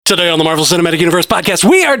Today on the Marvel Cinematic Universe podcast,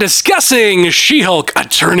 we are discussing She-Hulk,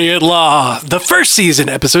 Attorney at Law, the first season,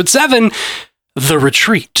 episode 7, The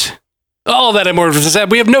Retreat. All that and more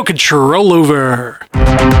we have no control over.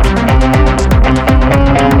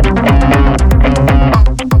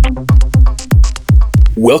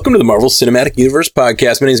 Welcome to the Marvel Cinematic Universe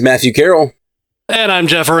podcast. My name is Matthew Carroll. And I'm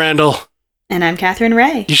Jeff Randall. And I'm Catherine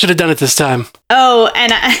Ray. You should have done it this time. Oh,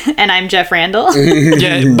 and I'm Jeff Randall.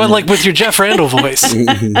 Yeah, but like with your Jeff Randall voice.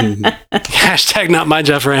 Hashtag not my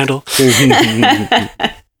Jeff Randall.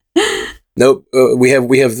 Nope, we have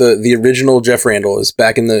the original Jeff Randall is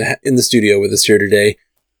back in the studio with us here today.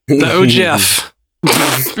 The O-Jeff.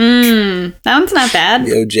 That one's not bad.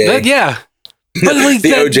 The OJ. Yeah. But like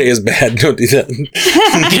the OJ is bad. Don't do that.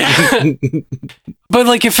 Yeah. But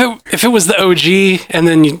like if it was the OG and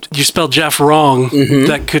then you spelled Jeff wrong,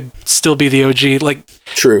 that could still be the OG. Like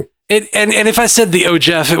true. And if I said the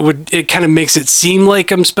O-Jeff, it kind of makes it seem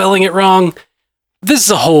like I'm spelling it wrong. This is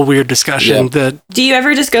a whole weird discussion. That do you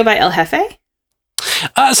ever just go by El Jefe?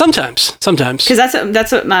 Sometimes because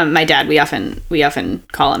that's what my dad we often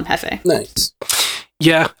call him Jefe. Nice.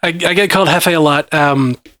 Yeah, I get called Jefe a lot.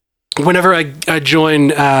 Whenever I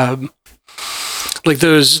join like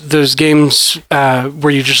those games where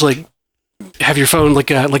you just like have your phone like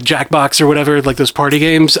Jackbox or whatever, like those party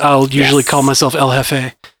games, I'll usually call myself El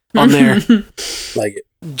Jefe on there. Like it.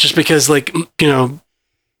 Just because, like, you know,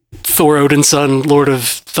 Thor Odin's son, Lord of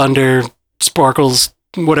Thunder, Sparkles,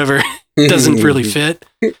 whatever, doesn't really fit.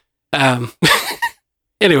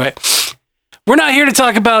 Anyway, we're not here to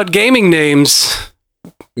talk about gaming names.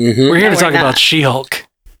 We're here to talk about She-Hulk.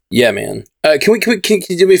 Yeah, man. Can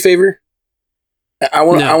you do me a favor? I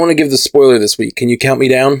want to give the spoiler this week. Can you count me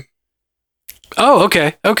down? Oh,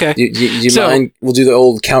 okay. Do you mind? We'll do the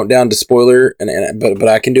old countdown to spoiler, but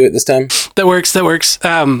I can do it this time. That works.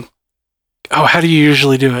 How do you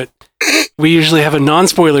usually do it? We usually have a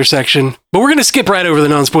non-spoiler section, but we're going to skip right over the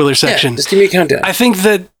non-spoiler section. Yeah, just give me a countdown. I think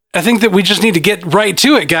that we just need to get right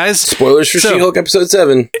to it, guys. Spoilers for She-Hulk episode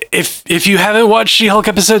 7. If you haven't watched She-Hulk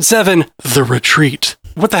episode 7, The Retreat,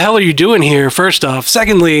 what the hell are you doing here? First off.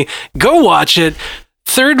 Secondly, go watch it.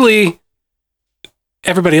 Thirdly,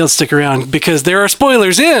 everybody else stick around because there are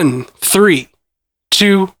spoilers in 3,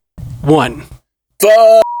 2, 1.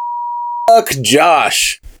 Fuck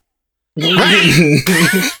Josh.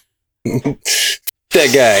 That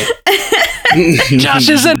guy. Josh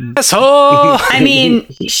is an asshole. I mean,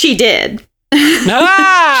 she did.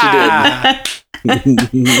 Ah! She did.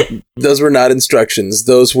 Those were not instructions.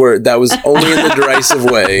 That was only in the derisive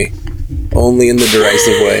way. Only in the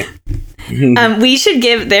derisive way. We should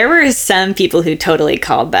there were some people who totally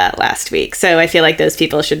called that last week. So I feel like those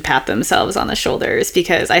people should pat themselves on the shoulders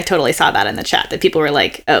because I totally saw that in the chat that people were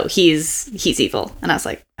like, oh, he's evil. And I was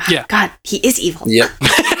like, oh, yeah. God, he is evil. Yep.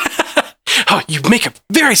 Oh, you make a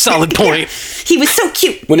very solid point. He was so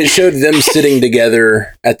cute. When it showed them sitting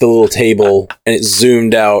together at the little table and it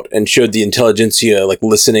zoomed out and showed the intelligentsia like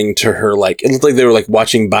listening to her, like it looked like they were like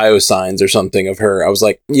watching biosigns or something of her. I was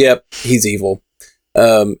like, yep, he's evil.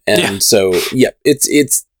 So yeah,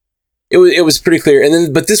 it was pretty clear. And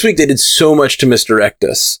then, but this week they did so much to misdirect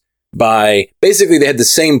us by basically they had the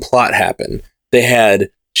same plot happen.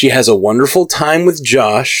 She has a wonderful time with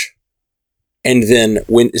Josh. And then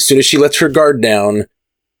as soon as she lets her guard down,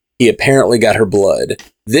 he apparently got her blood.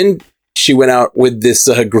 Then she went out with this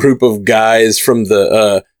group of guys from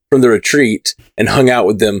the retreat and hung out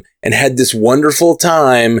with them and had this wonderful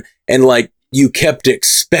time. And like, you kept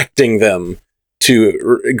expecting them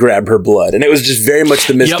to grab her blood. And it was just very much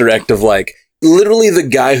the misdirect of like, literally the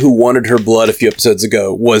guy who wanted her blood a few episodes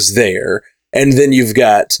ago was there. And then you've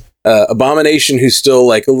got Abomination, who's still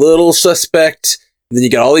like a little suspect. Then you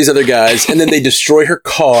got all these other guys, and then they destroy her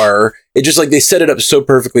car. It just like they set it up so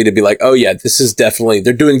perfectly to be like, oh yeah, this is definitely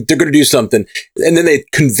they're going to do something. And then they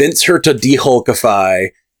convince her to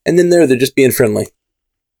de-Hulkify, and then they're just being friendly.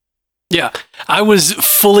 Yeah, I was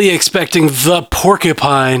fully expecting the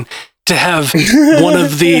porcupine to have one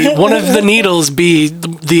of the needles be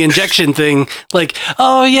the injection thing. Like,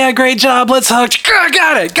 oh yeah, great job, let's hug.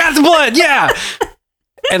 Got the blood, yeah.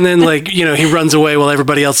 And then, like, you know, he runs away while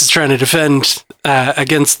everybody else is trying to defend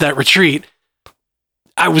against that retreat.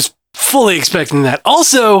 I was fully expecting that.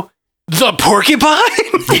 Also, the porcupine.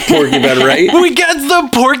 The porcupine, right? We got the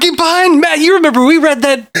porcupine. Matt, you remember we read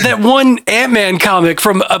that one Ant-Man comic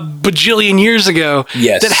from a bajillion years ago.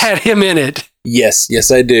 Yes. That had him in it.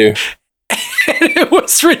 Yes, I do. And it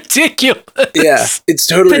was ridiculous. Yeah, it's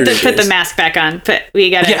totally ridiculous. Put the mask back on.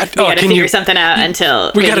 We gotta figure something out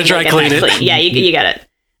until we gotta dry clean it. Yeah, you got it.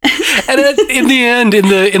 And in the end,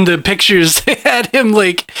 in the pictures, they had him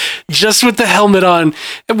like just with the helmet on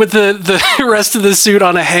and with the rest of the suit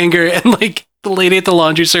on a hanger, and like the lady at the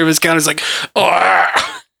laundry service counter is like,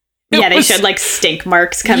 oh. Yeah, they showed like stink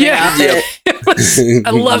marks coming off it.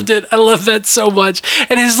 I loved it. I love that so much.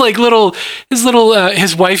 And his like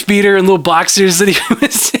his wife beater and little boxers that he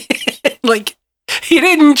was in, like, he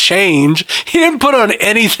didn't change. He didn't put on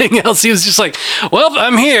anything else. He was just like, well,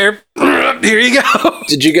 I'm here. Here you go.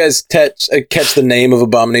 Did you guys catch the name of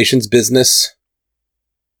Abomination's business?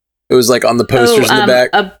 It was like on the posters in the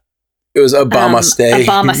back. It was Obama Stay.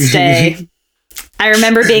 Obama Stay. I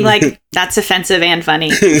remember being like, that's offensive and funny.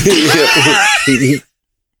 That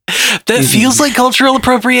feels like cultural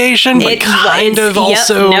appropriation, but kind of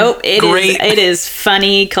also nope, great. It is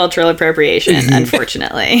funny cultural appropriation,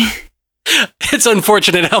 unfortunately. It's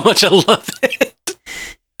unfortunate how much I love it.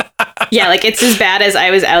 Yeah, like it's as bad as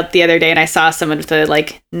I was out the other day and I saw someone with a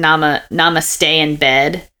like namaste in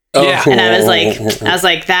bed. Yeah. And I was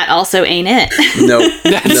like, that also ain't it.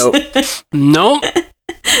 Nope.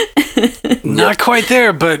 Not quite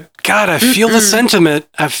there, but God, I feel the sentiment.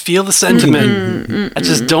 I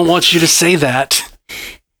just don't want you to say that.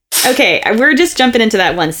 Okay, we're just jumping into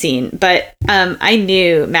that one scene, but I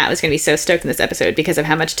knew Matt was going to be so stoked in this episode because of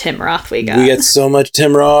how much Tim Roth we got. We got so much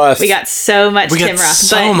Tim Roth. So much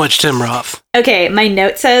Tim Roth. Okay, my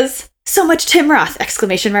note says, so much Tim Roth,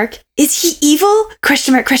 exclamation mark. Is he evil?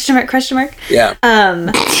 Question mark, question mark, question mark. Yeah.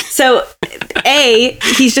 So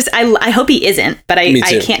he's just, I hope he isn't, but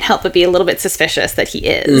I can't help but be a little bit suspicious that he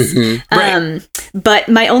is. Mm-hmm. Right. But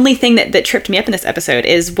my only thing that tripped me up in this episode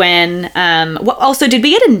is when, also, did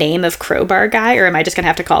we get a name of Crowbar Guy, or am I just going to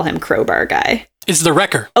have to call him Crowbar Guy? It's the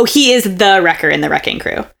Wrecker. Oh, he is the Wrecker in the Wrecking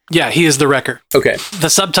Crew. Yeah, he is the Wrecker. Okay. The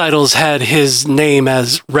subtitles had his name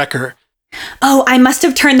as Wrecker. Oh, I must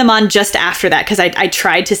have turned them on just after that because I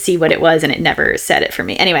tried to see what it was and it never said it for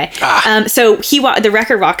me. Anyway, so the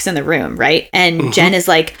Wrecker walks in the room, right? And Jen is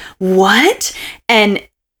like, what? And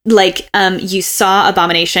like, you saw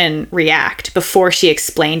Abomination react before she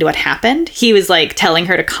explained what happened. He was like telling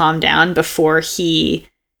her to calm down before he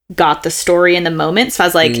got the story in the moment. So I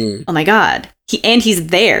was like, oh my God. He's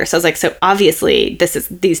there. So I was like, so obviously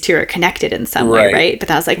these two are connected in some way, right? But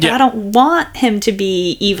I was like, but I don't want him to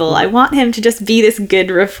be evil. I want him to just be this good,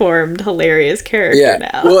 reformed, hilarious character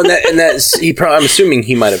now. Well, and that's I'm assuming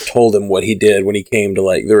he might have told him what he did when he came to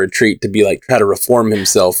like the retreat to be like try to reform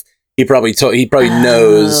himself. He probably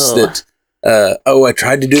knows that I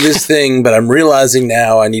tried to do this thing, but I'm realizing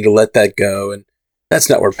now I need to let that go, and that's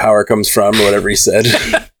not where power comes from, or whatever he said.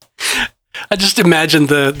 I just imagine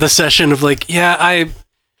the session of like, yeah, I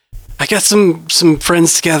got some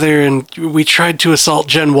friends together and we tried to assault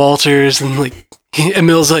Jen Walters, and like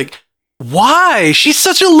Emil's like, why? She's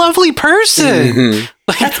such a lovely person. Mm-hmm.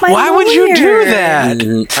 Like, that's my why lawyer. would you do that?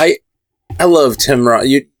 Mm-hmm. I love Tim Roth.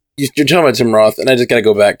 You're talking about Tim Roth, and I just got to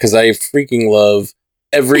go back because I freaking love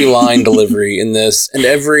every line delivery in this and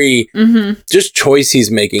every just choice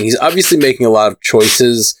he's making. He's obviously making a lot of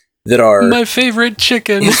choices that are my favorite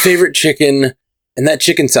chicken. His favorite chicken, and that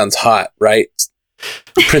chicken sounds hot, right?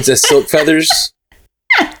 Princess Silk Feathers.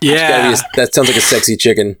 Yeah, that sounds like a sexy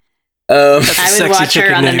chicken. I would watch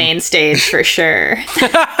her on the main stage for sure.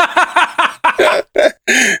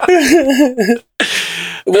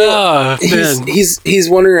 Well, he's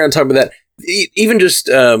wandering around talking about that. Even just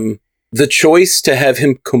the choice to have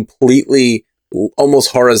him completely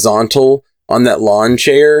almost horizontal on that lawn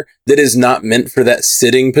chair that is not meant for that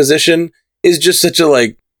sitting position is just such a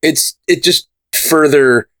like it just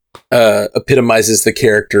further epitomizes the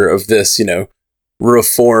character of this,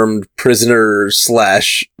 reformed prisoner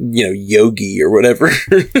 / yogi or whatever.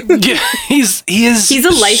 Yeah, he's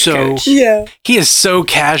a life coach. Yeah, he is so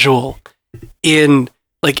casual in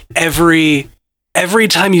like every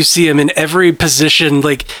time you see him in every position,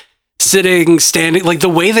 like sitting, standing, like the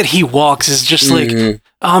way that he walks is just like,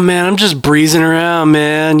 oh man, I'm just breezing around,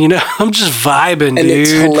 man. I'm just vibing, and dude.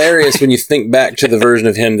 It's hilarious when you think back to the version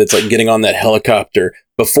of him that's like getting on that helicopter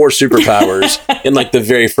before superpowers in like the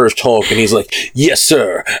very first Hulk, and he's like, "Yes,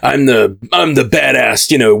 sir, I'm the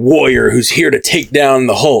badass, warrior who's here to take down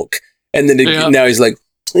the Hulk." And then now he's like,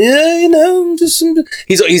 "Yeah,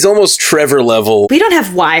 he's almost Trevor level." We don't have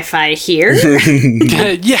Wi-Fi here.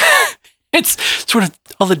 Yeah, it's sort of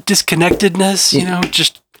all the disconnectedness,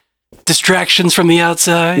 just distractions from the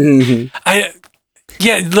outside.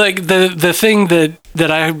 Like the thing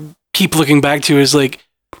that I keep looking back to is like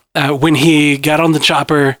when he got on the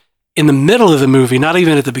chopper in the middle of the movie, not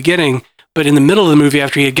even at the beginning, but in the middle of the movie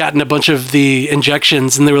after he had gotten a bunch of the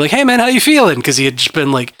injections, and they were like, "Hey man, how you feeling?" Because he had just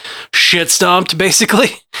been like shit stomped basically,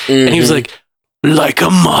 and he was like, like a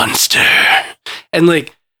monster. And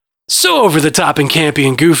like, so over the top and campy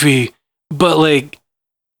and goofy, but like,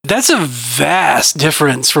 that's a vast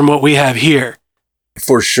difference from what we have here.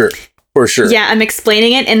 For sure. For sure. Yeah, I'm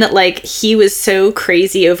explaining it in that, like, he was so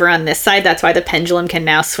crazy over on this side. That's why the pendulum can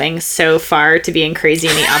now swing so far to being crazy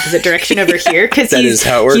in the opposite direction over here. Because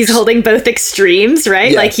he's holding both extremes,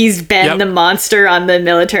 right? Yeah. Like, he's been the monster on the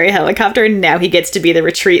military helicopter, and now he gets to be the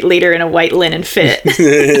retreat leader in a white linen fit.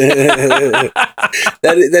 that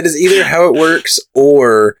is either how it works,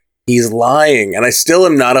 or he's lying, and I still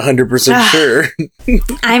am not 100% sure.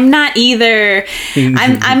 I'm not either.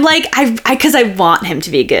 I'm like, because I want him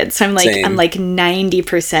to be good. So I'm like, Same. I'm like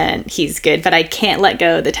 90% he's good, but I can't let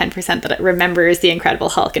go of the 10% that remembers the Incredible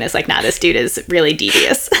Hulk and is like, nah, this dude is really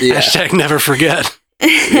devious. Yeah. Hashtag never forget.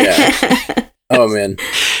 Yeah. Oh man,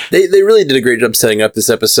 they really did a great job setting up this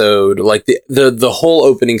episode. Like the whole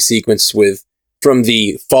opening sequence from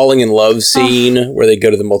the falling in love scene where they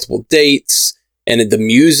go to the multiple dates. And the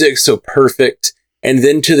music so perfect, and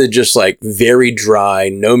then to the just like very dry,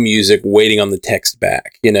 no music, waiting on the text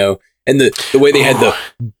back, you know, and the way they had the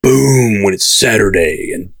boom when it's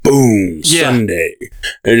Saturday and boom Sunday,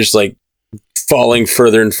 they're just like falling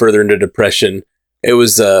further and further into depression. It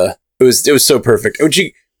was so perfect.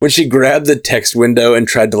 When she grabbed the text window and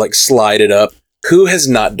tried to like slide it up, who has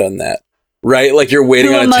not done that, right? Like you're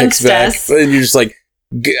waiting on a text back, and you're just like,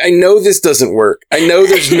 I know this doesn't work. I know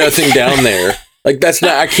there's nothing down there. Like, that's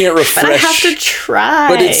not, I can't refresh. But I have to try.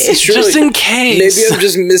 But it's surely, just in case. Maybe I'm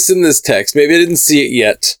just missing this text. Maybe I didn't see it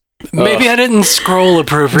yet. Maybe I didn't scroll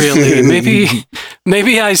appropriately.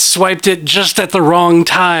 Maybe I swiped it just at the wrong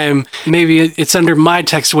time. Maybe it's under my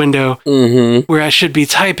text window where I should be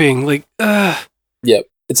typing. Like, Yep.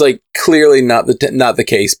 It's like clearly not the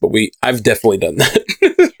case, but I've definitely done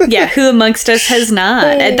that. Yeah, who amongst us has not?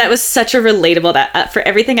 And that was such a relatable, that for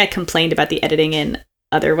everything I complained about the editing in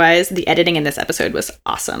otherwise, the editing in this episode was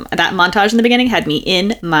awesome. That montage in the beginning had me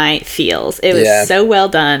in my feels. It was so well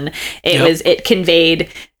done. It conveyed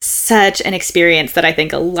such an experience that I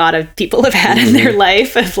think a lot of people have had in their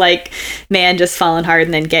life of like, man, just falling hard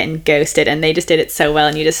and then getting ghosted. And they just did it so well.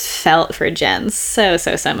 And you just felt for Jen so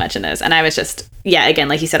much in those. And I was just, again,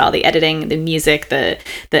 like you said, all the editing, the music,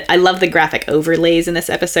 I love the graphic overlays in this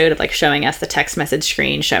episode of like showing us the text message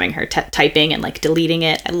screen, showing her typing and like deleting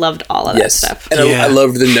it. I loved all of that stuff. And I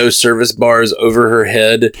loved the no service bars over her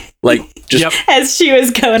head. Like just as she was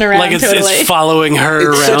going around, like it's following her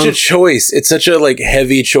around. Such a choice. It's such a like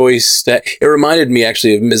heavy choice that it reminded me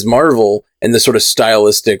actually of Ms. Marvel and the sort of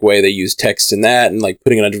stylistic way they use text in that and like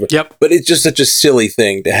putting it under. But it's just such a silly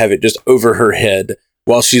thing to have it just over her head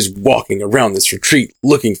while she's walking around this retreat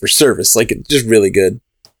looking for service. Like, it's just really good.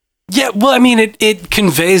 Yeah, well, I mean, it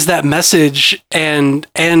conveys that message and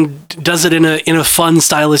does it in a fun,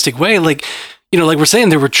 stylistic way. Like, you know, like we're saying,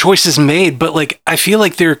 there were choices made, but like I feel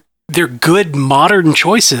like they're good modern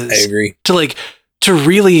choices. I agree. To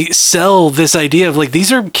really sell this idea of like,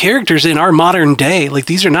 these are characters in our modern day. Like,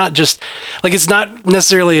 these are not just like, it's not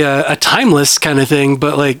necessarily a timeless kind of thing,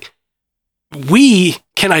 but like we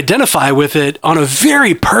can identify with it on a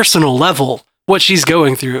very personal level, what she's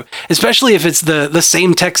going through, especially if it's the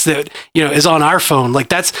same text that, you know, is on our phone. Like,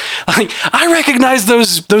 that's like, I recognize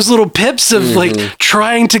those little pips of like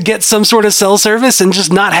trying to get some sort of cell service and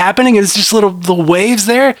just not happening. It's just little waves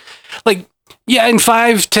there. Like, yeah, in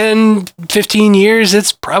 5, 10, 15 years,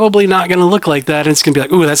 it's probably not going to look like that. And it's going to be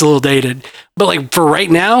like, ooh, that's a little dated. But like for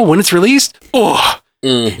right now, when it's released,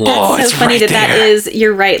 That's so funny that is,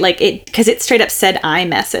 you're right, like it, because it straight up said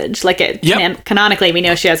iMessage, like it canonically we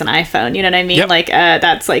know she has an iPhone, you know what I mean? Like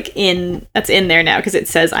that's in there now because it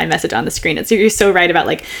says iMessage on the screen. And so you're so right about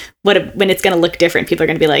like when it's going to look different, people are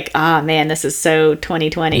going to be like, man, this is so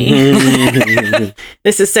 2020.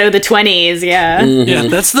 This is so the 20s. Yeah,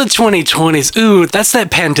 that's the 2020s. Ooh, that's that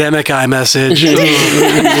pandemic iMessage.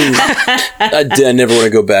 I never want to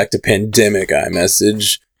go back to pandemic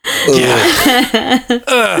iMessage.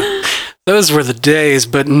 Those were the days,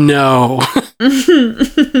 but no.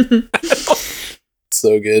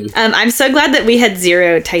 So good. I'm so glad that we had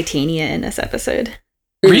 0 Titania in this episode.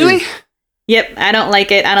 Really? Yep, I don't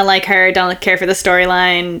like it. I don't like her. Don't care for the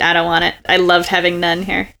storyline. I don't want it. I loved having none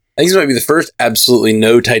here. I think this might be the first absolutely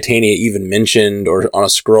no Titania even mentioned or on a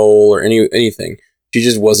scroll or anything. She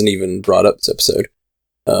just wasn't even brought up this episode.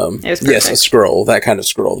 Yes, a scroll, that kind of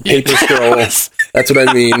scroll, the paper scroll. That's what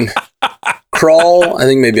I mean. Crawl. I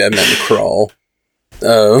think maybe I meant the crawl.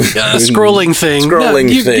 Scrolling thing.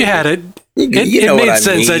 Scrolling thing. You had it. It made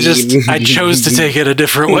sense. I chose to take it a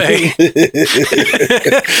different way.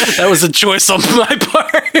 That was a choice on my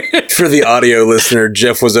part. For the audio listener,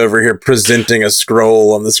 Jeff was over here presenting a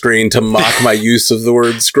scroll on the screen to mock my use of the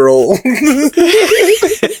word scroll.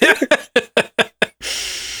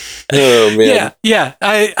 Oh man. Yeah.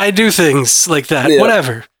 I do things like that. Yeah.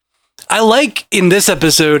 Whatever. I like in this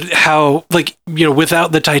episode how, like,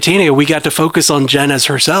 without the Titania, we got to focus on Jen as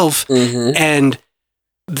herself, and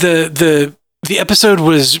the episode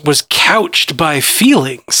was couched by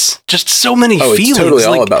feelings. Just so many feelings. It's totally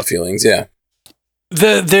all about feelings. Yeah.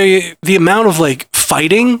 The amount of like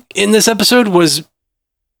fighting in this episode was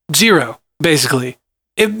zero, basically.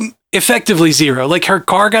 Effectively zero. Like her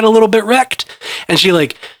car got a little bit wrecked, and she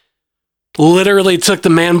like literally took the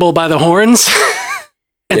man bull by the horns.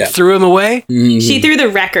 And threw him away. She threw the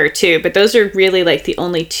wrecker too, but those are really like the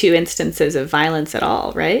only 2 instances of violence at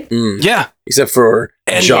all, right? Yeah. Except for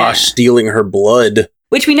Josh stealing her blood.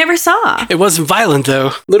 Which we never saw. It wasn't violent,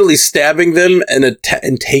 though. Literally stabbing them and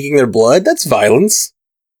taking their blood? That's violence.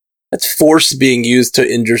 That's force being used to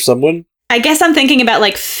injure someone. I guess I'm thinking about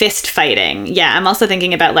like fist fighting. Yeah, I'm also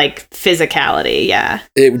thinking about like physicality. Yeah.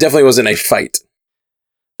 It definitely wasn't a fight.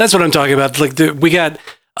 That's what I'm talking about. Like we got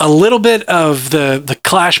a little bit of the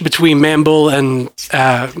clash between Manbull and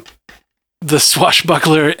the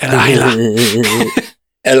swashbuckler and Ayla.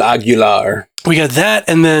 El Aguilar. We got that,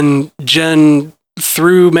 and then Jen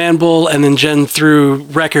threw Manbull, and then Jen threw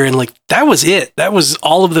Wrecker, and like that was it. That was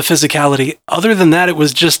all of the physicality. Other than that, it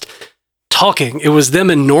was just talking. It was them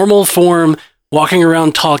in normal form, walking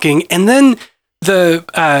around talking, and then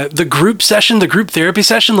the group session, the group therapy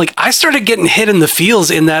session, like I started getting hit in the feels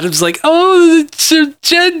in that. It was like, oh,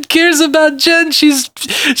 Jen cares about Jen. She's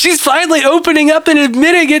finally opening up and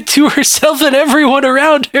admitting it to herself and everyone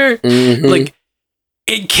around her. Like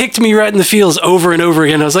it kicked me right in the feels over and over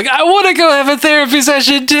again. I was like, I want to go have a therapy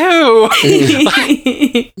session too.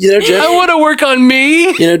 Jeff, I want to work on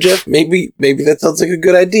me. Jeff, maybe that sounds like a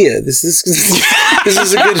good idea. This is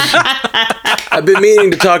a good. I've been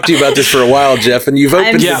meaning to talk to you about this for a while, Jeff, and you've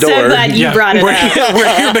opened the door. I'm so glad you brought it up.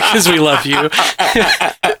 We're here because we love you.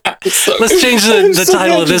 Let's change the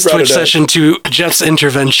title of this Twitch session to Jeff's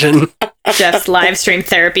Intervention. Jeff's live stream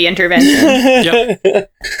therapy intervention.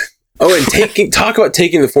 Yep. Oh, and talk about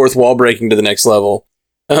taking the fourth wall breaking to the next level.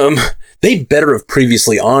 They better have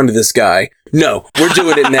previously on to this guy. No, we're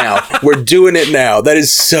doing it now. We're doing it now. That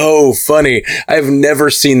is so funny. I've never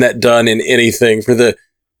seen that done in anything for the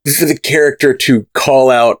character to call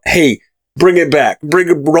out, hey, bring it back.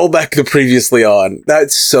 Roll back the previously on.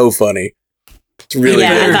 That's so funny. It's really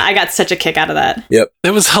good. I got such a kick out of that. Yep.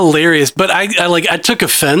 That was hilarious. But I took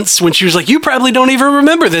offense when she was like, you probably don't even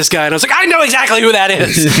remember this guy. And I was like, I know exactly who that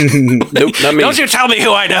is. Nope, not me. Don't you tell me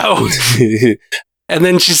who I know. And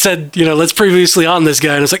then she said, let's previously on this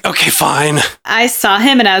guy. And I was like, okay, fine. I saw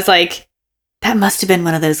him and I was like, that must have been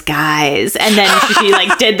one of those guys. And then she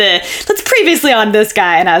like did let's previously on this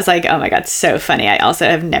guy. And I was like, oh my God, so funny. I also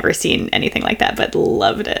have never seen anything like that, but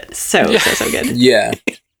loved it. So good. Yeah.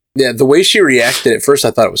 Yeah. The way she reacted at first,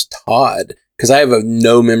 I thought it was Todd because I have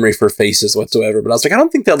no memory for faces whatsoever. But I was like, I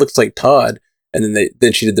don't think that looks like Todd. And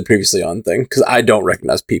then she did the previously on thing because I don't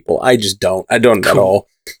recognize people. I just don't. I don't at all.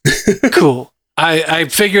 Cool. I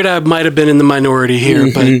figured I might have been in the minority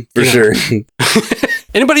here, but for sure.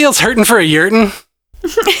 Anybody else hurting for a yurtin?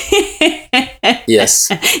 Yes.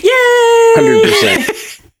 Yay!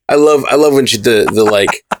 100%. I love when she the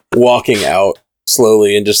like walking out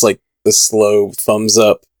slowly and just like the slow thumbs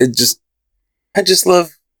up. I just love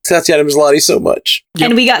Tatiana Maslany so much. Yep.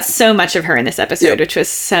 And we got so much of her in this episode, which was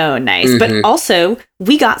so nice. But also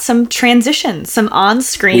we got some transitions, some on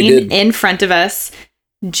screen in front of us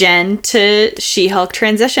Jen to She-Hulk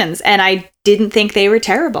transitions, and I didn't think they were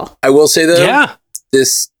terrible. I will say though,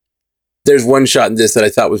 there's one shot in this that I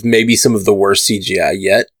thought was maybe some of the worst CGI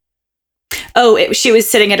yet. Oh, she was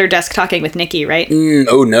sitting at her desk talking with Nikki, right?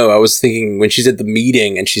 Oh no, I was thinking when she's at the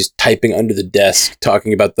meeting and she's typing under the desk,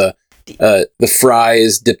 talking about the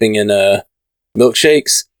fries dipping in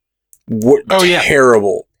milkshakes.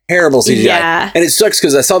 Terrible CGI. Yeah. And it sucks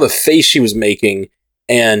because I saw the face she was making,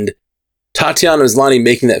 and Tatiana Maslany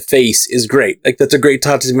making that face is great. Like that's a great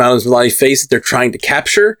Tatiana Maslany face that they're trying to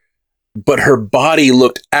capture, but her body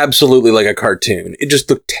looked absolutely like a cartoon. It just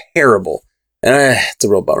looked terrible. And it's a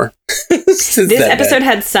real bummer. This episode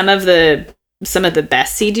had some of the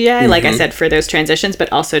best CGI, like I said, for those transitions,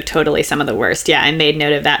 but also totally some of the worst. Yeah, I made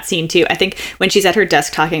note of that scene too. I think when she's at her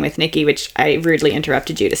desk talking with Nikki, which I rudely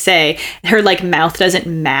interrupted you to say, her like mouth doesn't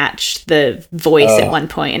match the voice at one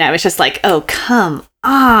point, and I was just like, oh, come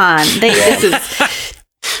on. This is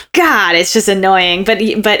God, it's just annoying. But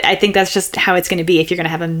I think that's just how it's going to be. If you're going to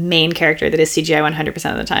have a main character that is CGI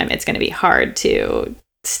 100% of the time, it's going to be hard to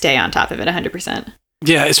stay on top of it 100%.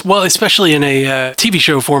 Yeah, especially in a TV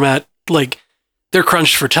show format, like they're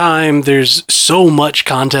crunched for time. There's so much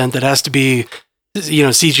content that has to be,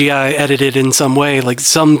 CGI edited in some way. Like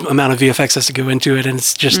some amount of VFX has to go into it, and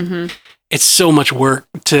it's just it's so much work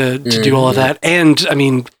to do all of that. And I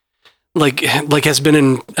mean, like has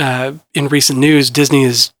been in recent news, Disney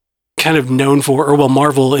is kind of known for, or well,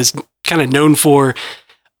 Marvel is kind of known for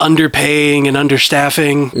underpaying and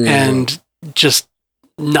understaffing and just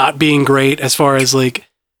not being great as far as like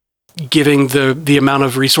giving the amount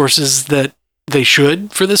of resources that they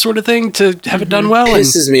should for this sort of thing to have it done well. It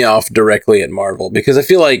pisses me off directly at Marvel because I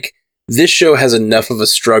feel like this show has enough of a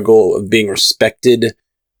struggle of being respected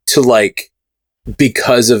to like,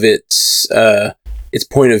 because of its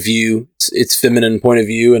point of view, its feminine point of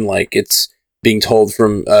view, and like it's being told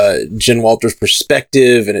from Jen Walters'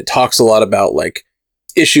 perspective, and it talks a lot about like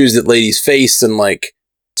issues that ladies face, and like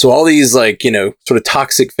so all these like sort of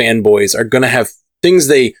toxic fanboys are gonna have things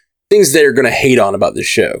they're gonna hate on about this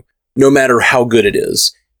show, no matter how good it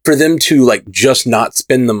is. For them to like just not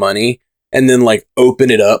spend the money and then like open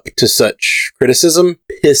it up to such criticism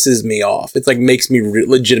pisses me off. It's like makes me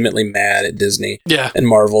legitimately mad at Disney and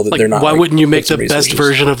Marvel that like, they're not. Why wouldn't you make the best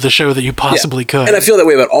version of the show that you possibly could? And I feel that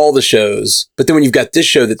way about all the shows. But then when you've got this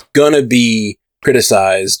show that's gonna be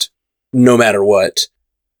criticized no matter what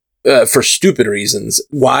for stupid reasons,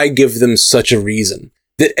 why give them such a reason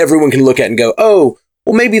that everyone can look at and go, oh,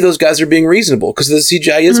 well, maybe those guys are being reasonable because the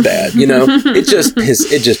CGI is bad. It just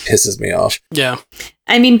pisses me off. Yeah.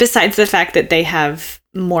 I mean, besides the fact that they have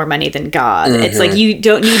more money than God, it's like you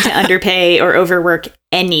don't need to underpay or overwork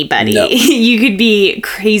anybody. No. You could be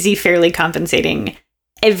crazy fairly compensating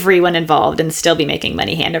everyone involved and still be making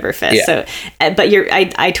money hand over fist. Yeah. So, but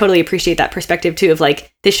I totally appreciate that perspective too of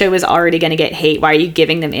like, this show is already going to get hate. Why are you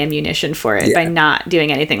giving them ammunition for it by not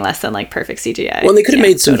doing anything less than like perfect CGI? Well, they could have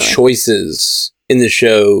made some choices in the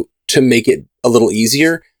show to make it a little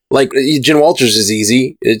easier. Like Jen Walters is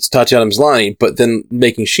easy. It's Tatiana Maslany, but then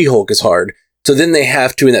making She-Hulk is hard. So then they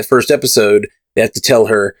have to, in that first episode, they have to tell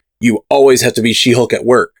her, you always have to be She-Hulk at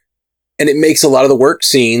work. And it makes a lot of the work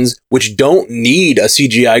scenes, which don't need a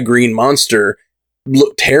CGI green monster,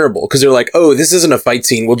 look terrible. Because they're like, oh, this isn't a fight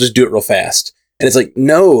scene. We'll just do it real fast. And it's like,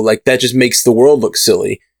 no, like that just makes the world look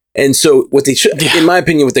silly. And so what they should, in my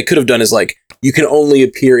opinion, what they could have done is like, you can only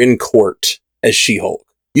appear in court as She-Hulk.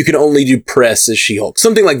 You can only do press as She-Hulk.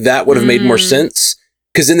 Something like that would have made more sense.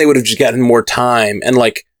 Because then they would have just gotten more time. And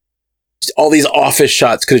like, all these office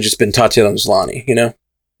shots could have just been Tatiana Maslany,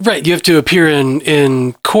 Right, you have to appear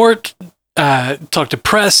in court, talk to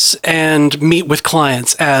press, and meet with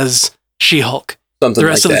clients as She-Hulk. Something the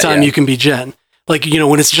rest like of the that, time you can be Jen. Like,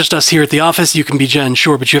 when it's just us here at the office, you can be Jen,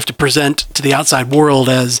 sure, but you have to present to the outside world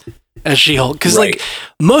as She-Hulk. Because like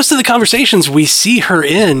most of the conversations we see her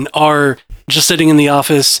in are just sitting in the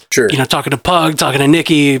office, sure. Talking to Pug, talking to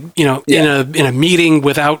Nikki, in a meeting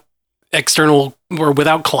without external or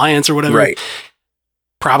without clients or whatever. Right.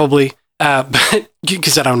 Probably. But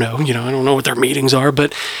because I don't know, I don't know what their meetings are,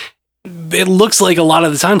 but it looks like a lot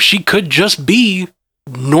of the time she could just be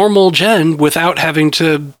normal Jen without having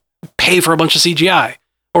to pay for a bunch of CGI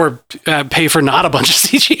or pay for not a bunch of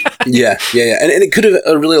CGI. Yeah. And it could have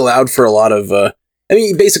really allowed for a lot of,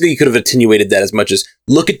 basically you could have attenuated that as much as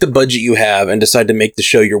look at the budget you have and decide to make the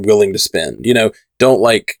show you're willing to spend. Don't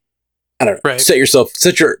like, I don't know,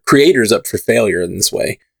 set your creators up for failure in this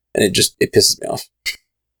way. And it pisses me off.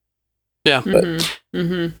 Yeah. But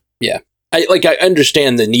yeah, I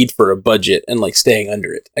understand the need for a budget and like staying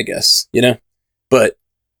under it, I guess, but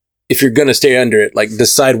if you're going to stay under it, like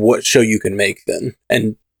decide what show you can make then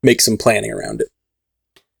and make some planning around it.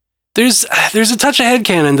 There's a touch of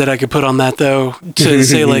headcanon that I could put on that though, to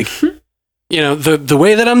say like, the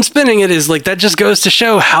way that I'm spinning it is like, that just goes to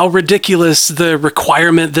show how ridiculous the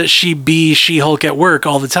requirement that she be She-Hulk at work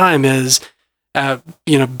all the time is,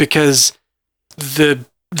 because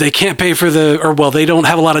they can't pay for they don't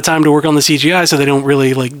have a lot of time to work on the CGI, so they don't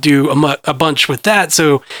really like do a bunch with that.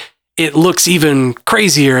 So it looks even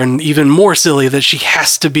crazier and even more silly that she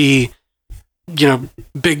has to be,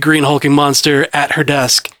 big green hulking monster at her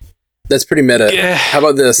desk. That's pretty meta. Yeah. How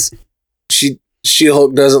about this?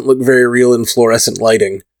 She-Hulk doesn't look very real in fluorescent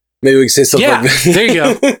lighting. Maybe we can say something like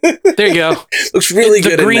that. There you go. Looks really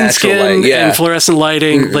good in green natural skin light. and fluorescent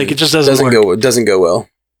lighting. Like it just doesn't work. Doesn't go well.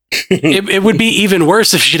 it would be even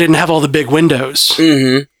worse if she didn't have all the big windows.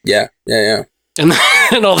 Mm-hmm. Yeah.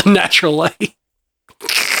 And all the natural light.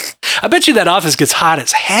 I bet you that office gets hot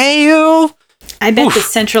as hell. I bet the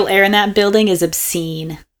central air in that building is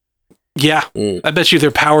obscene. Yeah. I bet you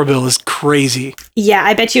their power bill is crazy. Yeah,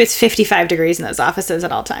 I bet you it's 55 degrees in those offices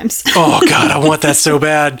at all times. Oh, God, I want that so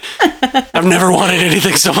bad. I've never wanted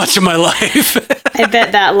anything so much in my life. I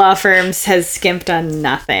bet that law firms has skimped on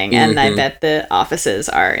nothing, and I bet the offices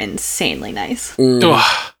are insanely nice.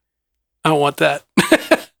 Oh, I don't want that.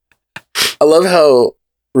 I love how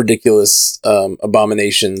ridiculous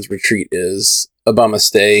Abomination's retreat is. Obama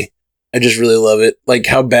Stay. I just really love it. Like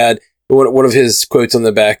how bad. One of his quotes on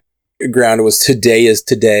the background was "Today is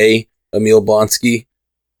today." Emil Blonsky.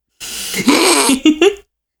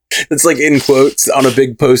 It's like in quotes on a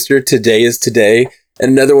big poster. "Today is today."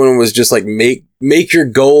 And another one was just like make your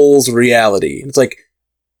goals reality. It's like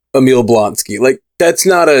Emil Blonsky. Like that's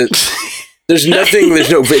not a. There's nothing. There's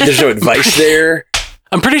no advice there.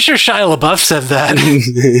 I'm pretty sure Shia LaBeouf said that.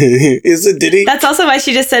 Is it? Did he? That's also why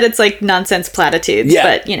she just said it's like nonsense platitudes. Yeah.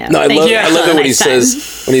 But, you know. No, I love it when he Nice time.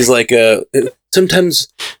 says, when he's like, sometimes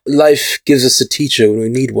life gives us a teacher when we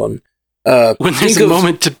need one. When there's a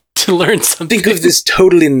moment to learn something. Think of this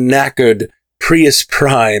totally knackered Prius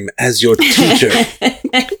Prime as your teacher.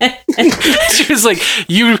 She was like,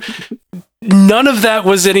 none of that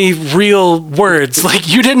was any real words. Like,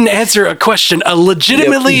 you didn't answer a question, a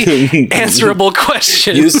legitimately answerable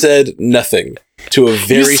question. You said nothing to a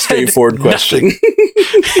very straightforward question.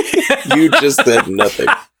 You just said nothing.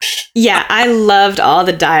 Yeah, I loved all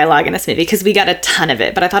the dialogue in this movie because we got a ton of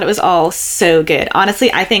it, but I thought it was all so good.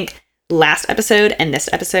 Honestly, I think last episode and this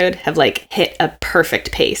episode have like hit a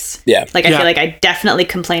perfect pace. Yeah. Like I feel like I definitely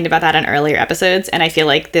complained about that in earlier episodes, and I feel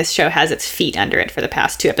like this show has its feet under it for the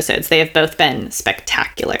past 2 episodes. They have both been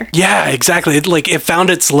spectacular. Yeah, exactly. It found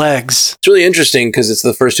its legs. It's really interesting because it's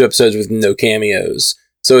the first 2 episodes with no cameos.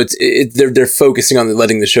 So they're focusing on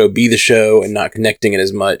letting the show be the show and not connecting it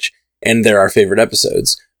as much. And they're our favorite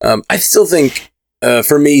episodes. I still think,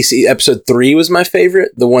 for me, episode 3 was my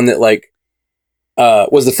favorite. The one that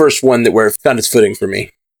was the first one where it found its footing for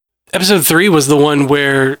me. Episode 3 was the one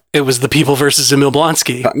where it was the people versus Emil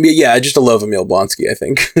Blonsky. Yeah, I just love Emil Blonsky, I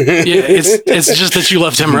think. Yeah, it's just that you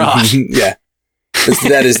loved him raw. Yeah,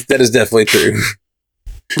 that is definitely true.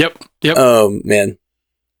 Yep. Oh man,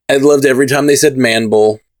 I loved every time they said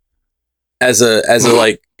Manbull as a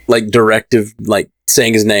like directive, like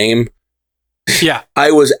saying his name. Yeah,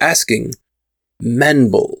 I was asking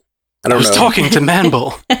Manbull. I was talking to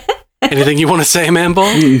Manbull. Anything you want to say, Manbull?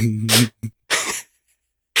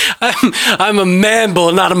 I'm a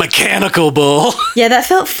man-bull, not a mechanical bull. Yeah, that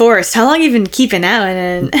felt forced. How long have you been keeping out?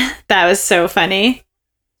 And that was so funny.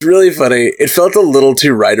 It's really funny. It felt a little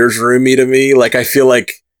too writer's roomy to me. Like, I feel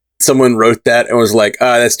like someone wrote that and was like,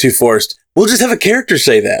 that's too forced. We'll just have a character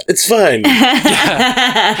say that. It's fine.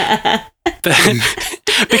 Yeah.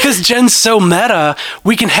 Because Jen's so meta,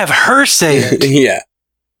 we can have her say it. Yeah.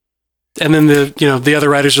 And then the other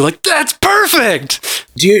writers are like, that's perfect.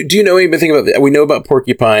 Do you know anything about that? We know about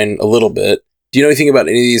Porcupine a little bit. Do you know anything about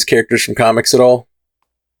any of these characters from comics at all?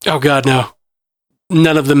 Oh God, no.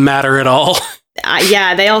 None of them matter at all.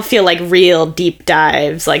 Yeah, they all feel like real deep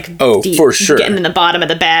dives, like deep, for sure, getting in the bottom of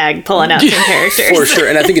the bag, pulling out some characters. For sure,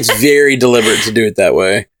 and I think it's very deliberate to do it that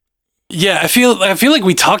way. Yeah, I feel like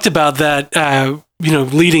we talked about that,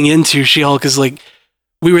 leading into She-Hulk, is like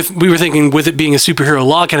we were thinking with it being a superhero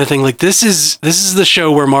law kind of thing. Like this is the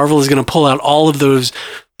show where Marvel is going to pull out all of those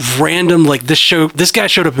random, like this guy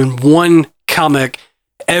showed up in one comic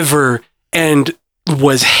ever and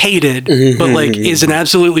was hated, but like is an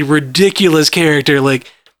absolutely ridiculous character. Like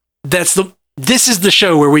this is the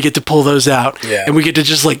show where we get to pull those out, and we get to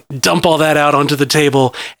just like dump all that out onto the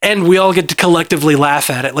table, and we all get to collectively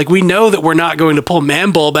laugh at it. Like we know that we're not going to pull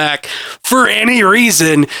Manbull back for any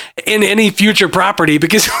reason in any future property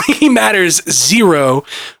because he matters zero.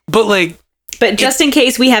 But just in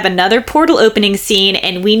case we have another portal opening scene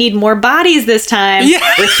and we need more bodies this time,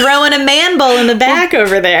 we're throwing a Manbull in the back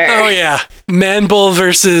over there. Oh yeah, Manbull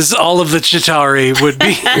versus all of the Chitauri would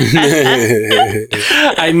be.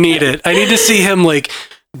 I need it. I need to see him like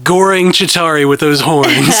goring Chitauri with those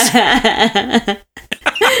horns.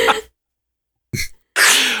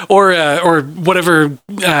 or whatever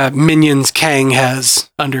minions Kang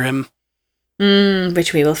has under him.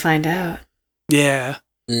 Which we will find out. Yeah.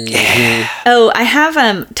 Yeah. Oh, I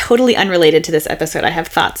have totally unrelated to this episode. I have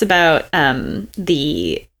thoughts about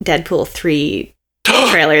the Deadpool 3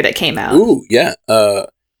 trailer that came out. Ooh, yeah.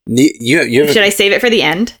 Should I save it for the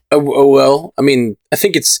end? Well, I mean, I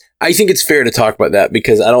think it's fair to talk about that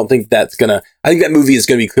because I don't think I think that movie is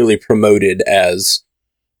gonna be clearly promoted as,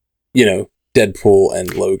 Deadpool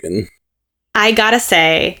and Logan. I gotta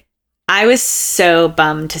say, I was so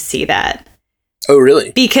bummed to see that. Oh,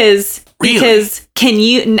 really? Because can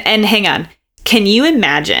you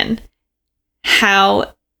imagine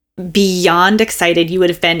how beyond excited you would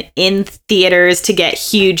have been in theaters to get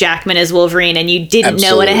Hugh Jackman as Wolverine, and you didn't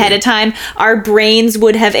know it ahead of time. Our brains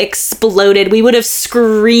would have exploded. We would have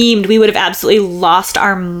screamed. We would have absolutely lost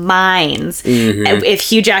our minds if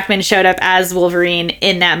Hugh Jackman showed up as Wolverine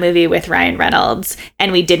in that movie with Ryan Reynolds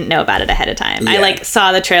and we didn't know about it ahead of time. Yeah. I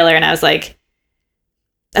saw the trailer and I was like,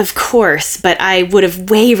 of course, but I would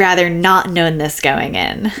have way rather not known this going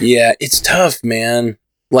in. Yeah, it's tough, man.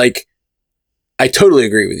 I totally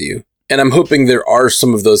agree with you. And I'm hoping there are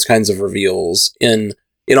some of those kinds of reveals in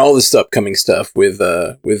all this upcoming stuff with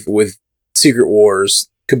Secret Wars.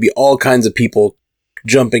 Could be all kinds of people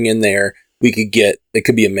jumping in there. It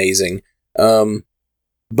could be amazing.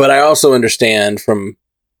 But I also understand from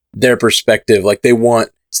their perspective,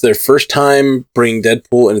 it's their first time bringing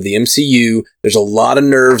Deadpool into the MCU. There's a lot of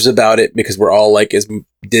nerves about it because we're all like, is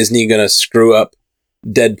Disney going to screw up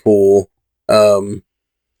Deadpool?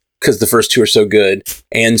 Because the first two are so good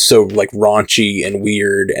and so raunchy and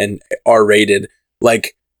weird and R-rated.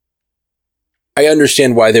 I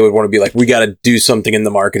understand why they would want to be we got to do something in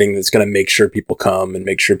the marketing that's going to make sure people come and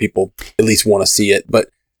make sure people at least want to see it. But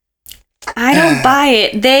I don't buy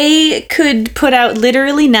it. They could put out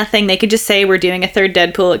literally nothing. They could just say, we're doing a third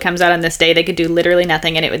Deadpool. It comes out on this day. They could do literally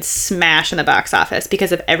nothing and it would smash in the box office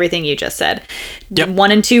because of everything you just said. Yep.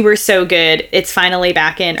 1 and 2 were so good. It's finally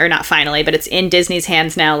back in, or not finally, but it's in Disney's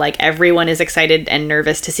hands now. Everyone is excited and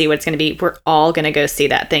nervous to see what it's going to be. We're all going to go see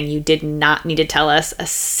that thing. You did not need to tell us a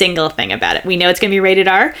single thing about it. We know it's going to be rated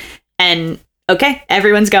R, and okay,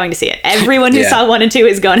 everyone's going to see it. Everyone who saw 1 and 2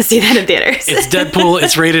 is going to see that in theaters. It's Deadpool.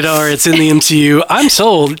 It's rated R. It's in the MCU. I'm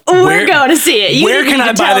sold. We're going to see it. Where can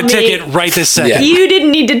I buy the ticket right this second? Yeah. You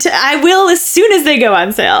didn't need to. I will as soon as they go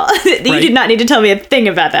on sale. You did not need to tell me a thing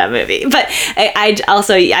about that movie. But I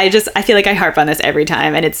feel like I harp on this every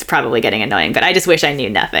time, and it's probably getting annoying. But I just wish I knew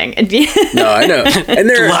nothing. No, I know. And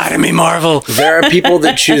lie to me, Marvel. There are people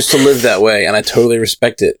that choose to live that way, and I totally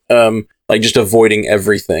respect it. Just avoiding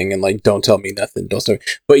everything and don't tell me nothing. But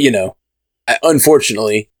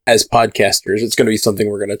unfortunately, as podcasters, it's going to be something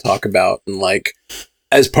we're going to talk about. And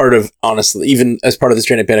as part of, honestly, even as part of the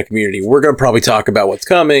Stranded Panic community, we're going to probably talk about what's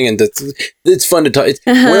coming. And it's fun to talk. What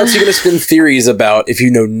else are you going to spin theories about if you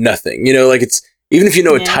know nothing? It's, even if you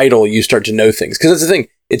know a title, you start to know things. Because that's the thing.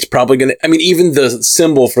 It's probably going to, even the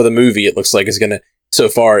symbol for the movie, it looks like is going to, so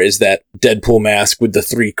far, is that Deadpool mask with the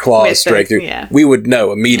 3 claws strike through. Yeah. We would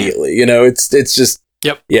know immediately. It's just,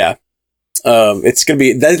 yep. Yeah. It's going to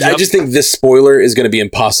be that. Yep. I just think this spoiler is going to be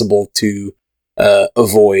impossible to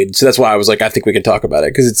avoid. So that's why I was I think we can talk about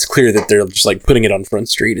it, because it's clear that they're just putting it on Front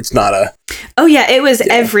Street. It's not a. Oh yeah, it was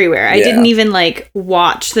everywhere. I didn't even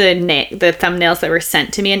watch the thumbnails that were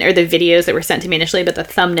sent to me or the videos that were sent to me initially, but the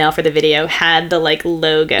thumbnail for the video had the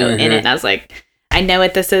logo in it, and I was like, I know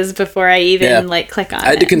what this is before I even click on it. I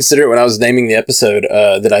had to consider it when I was naming the episode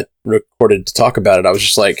that I recorded to talk about it. I was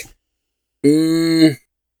just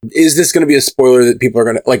is this going to be a spoiler that people are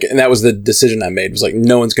going to and that was the decision I made, was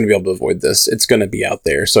no one's going to be able to avoid this. It's going to be out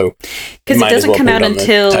there. So because it doesn't come out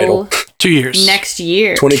until 2 years next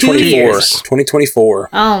year, 2024.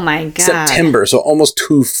 Oh my God. September. So almost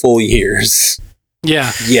 2 full years.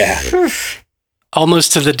 Yeah.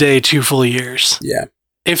 Almost to the day 2 full years. Yeah.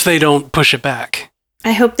 If they don't push it back.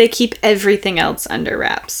 I hope they keep everything else under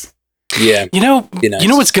wraps. Yeah. Nice. You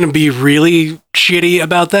know what's going to be really shitty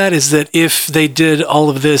about that is that if they did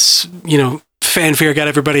all of this, fanfare, got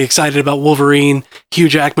everybody excited about Wolverine, Hugh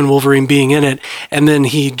Jackman Wolverine being in it, and then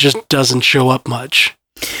he just doesn't show up much.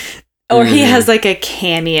 Or he has a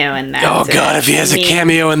cameo and that's Oh God, if he has a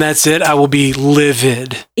cameo and that's it, I will be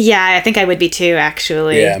livid. Yeah, I think I would be too,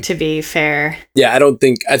 actually, to be fair. Yeah, I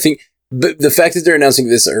think the fact that they're announcing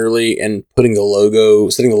this early and setting the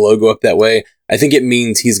logo up that way, I think it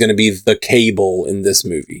means he's going to be the Cable in this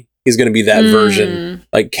movie. He's going to be that version.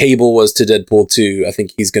 Like Cable was to Deadpool 2. I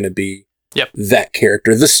think he's going to be that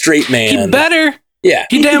character, the straight man. He better. Yeah.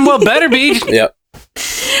 He damn well better be. Yep.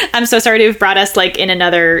 I'm so sorry to have brought us in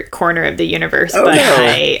another corner of the universe, but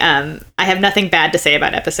no. I have nothing bad to say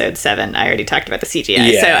about episode 7. I already talked about the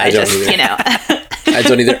CGI, so I just, I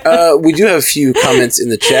don't either. We do have a few comments in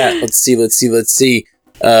the chat. Let's see.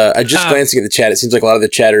 I just glancing at the chat. It seems like a lot of the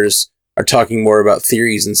chatters are talking more about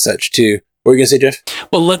theories and such too. What were you gonna say, Jeff?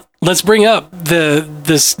 Well, let's bring up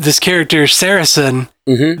this character Saracen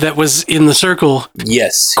that was in the circle.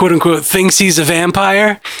 Yes, quote unquote thinks he's a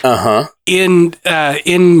vampire. In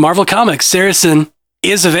Marvel Comics, Saracen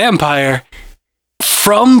is a vampire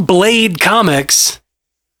from Blade Comics,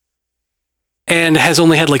 and has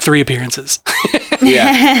only had 3 appearances.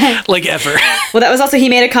 Yeah. like ever. Well, that was also, he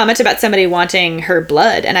made a comment about somebody wanting her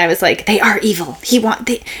blood, and I was like, they are evil.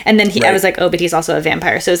 And then I was like, oh, but he's also a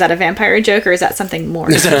vampire. So is that a vampire joke, or is that something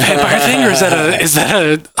more? Is that a vampire thing, or is that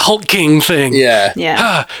a Hulk King thing? Yeah.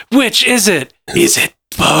 Yeah. Which is it? Is it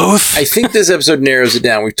both? I think this episode narrows it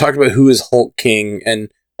down. We've talked about who is Hulk King and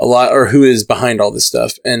a lot, or who is behind all this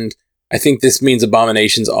stuff, and I think this means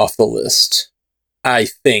Abomination's off the list. I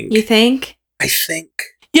think. You think? I think.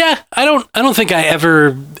 Yeah, I don't think I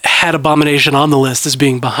ever had Abomination on the list as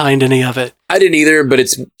being behind any of it. I didn't either, but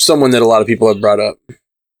it's someone that a lot of people have brought up.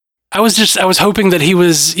 I was hoping that he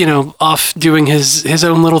was, off doing his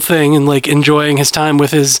own little thing and like enjoying his time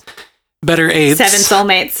with his better eights. 7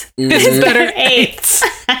 soulmates. His better eights.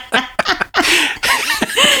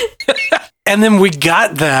 And then we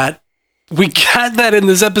got that in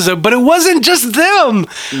this episode, but it wasn't just them.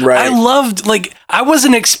 Right. I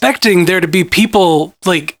wasn't expecting there to be people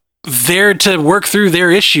like there to work through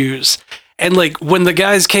their issues. And like when the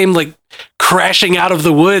guys came like crashing out of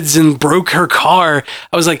the woods and broke her car,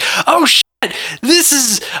 I was like, oh shit, this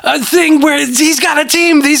is a thing where he's getting a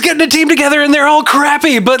team together and they're all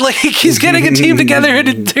crappy, but like he's getting a team together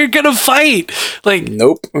and they're gonna fight. Like,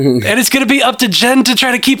 nope. And it's gonna be up to Jen to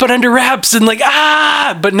try to keep it under wraps and like,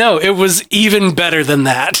 but no, it was even better than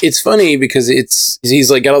that. It's funny because he's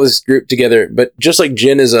like got all this group together, but just like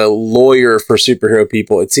Jen is a lawyer for superhero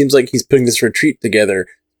people, it seems like he's putting this retreat together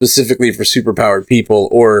specifically for superpowered people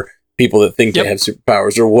or people that think they have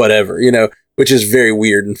superpowers or whatever, which is very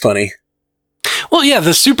weird and funny. Well, yeah,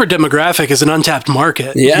 the super demographic is an untapped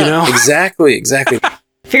market. Yeah, exactly.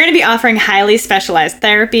 If you're going to be offering highly specialized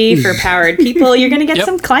therapy for powered people, you're going to get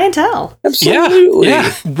some clientele. Absolutely.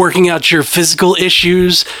 Yeah. Working out your physical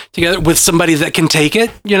issues together with somebody that can take it,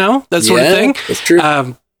 that sort of thing. That's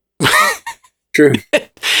true. True.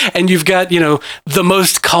 And you've got, the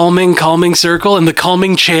most calming circle and the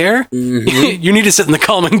calming chair. Mm-hmm. You need to sit in the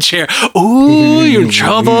calming chair. Ooh, you're in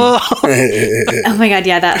trouble. Oh my God.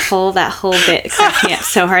 Yeah. That whole bit cracked me up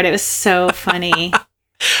so hard. It was so funny.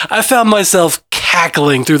 I found myself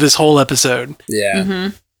cackling through this whole episode. Yeah.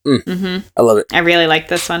 Mm-hmm. Mm-hmm. I love it. I really like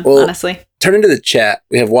this one, well, honestly. Turn into the chat.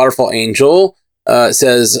 We have Waterfall Angel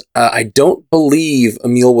says, I don't believe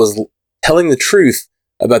Emil was telling the truth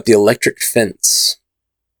about the electric fence.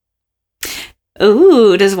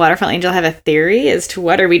 Ooh, does Waterfall Angel have a theory as to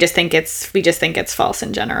what, or we just think it's false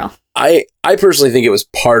in general? I personally think it was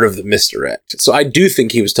part of the misdirect. So I do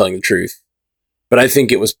think he was telling the truth, but I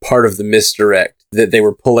think it was part of the misdirect that they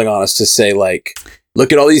were pulling on us to say, like,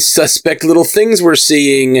 look at all these suspect little things we're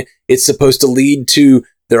seeing. It's supposed to lead to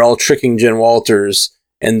they're all tricking Jen Walters,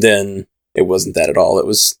 and then it wasn't that at all. It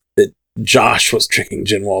was that Josh was tricking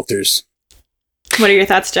Jen Walters. What are your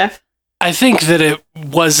thoughts, Jeff? I think that it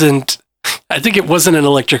wasn't an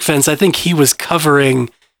electric fence. I think he was covering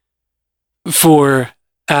for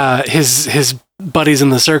his buddies in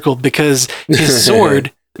the circle because his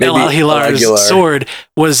sword, El Aguilar's sword,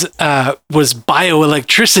 was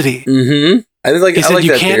bioelectricity. Mm-hmm. He said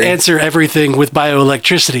you can't answer everything with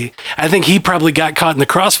bioelectricity. I think he probably got caught in the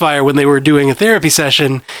crossfire when they were doing a therapy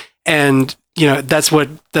session, and that's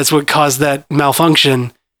what caused that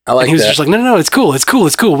malfunction. I like that. And he was just like, no, it's cool.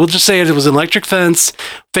 We'll just say it was an electric fence.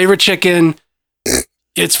 Favorite chicken.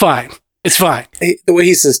 It's fine. The way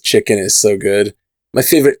he says chicken is so good. My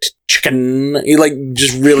favorite chicken. He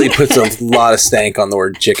just really puts a lot of stank on the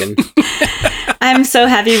word chicken. I'm so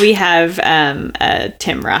happy we have a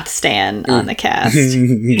Tim Roth stan on the cast.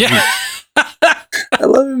 Yeah. I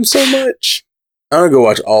love him so much. I'm going to go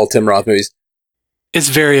watch all Tim Roth movies. It's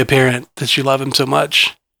very apparent that you love him so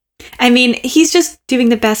much. I mean, he's just doing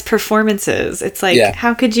the best performances. It's like,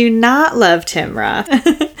 how could you not love Tim Roth?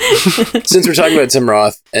 Since we're talking about Tim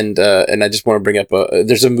Roth, and I just want to bring up,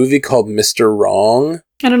 there's a movie called Mr. Wrong.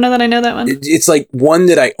 I don't know that I know that one. It's like one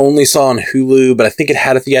that I only saw on Hulu, but I think it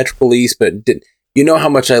had a theatrical release, but it didn't. You know how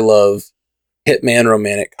much I love hitman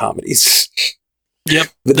romantic comedies. Yep.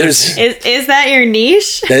 But is that your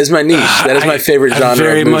niche? That is my niche. That is my favorite genre. I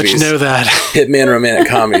very of movies. much know that. Hitman romantic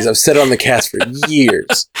comedies. I've said it on the cast for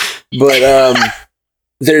years. But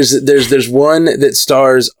there's one that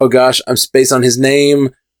stars, oh gosh, I'm spaced on his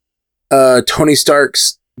name. Tony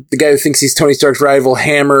Stark's, the guy who thinks he's Tony Stark's rival,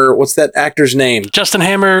 Hammer. What's that actor's name? Justin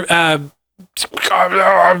Hammer.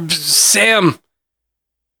 Sam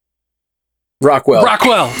Rockwell.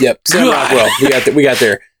 Yep, Sam Rockwell. We got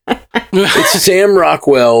there. It's Sam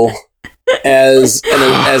Rockwell as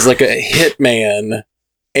like a hitman,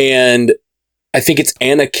 and I think it's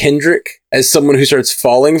Anna Kendrick as someone who starts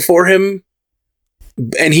falling for him,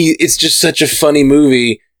 and it's just such a funny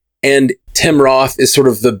movie, and Tim Roth is sort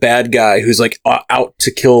of the bad guy who's like out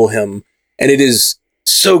to kill him, and it is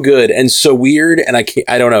so good and so weird. And I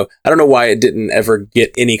don't know why it didn't ever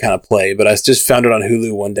get any kind of play, but I just found it on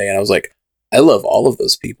Hulu one day and I was like, I love all of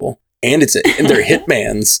those people, and they're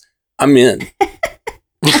hitmans. I'm in.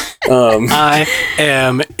 I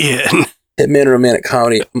am in. Hitman romantic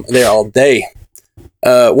comedy, there all day.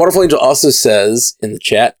 Waterfall Angel also says in the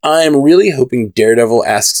chat, I'm really hoping Daredevil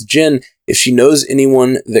asks Jen if she knows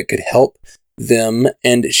anyone that could help them,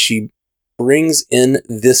 and she brings in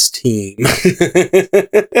this team.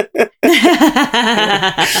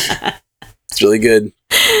 It's really good.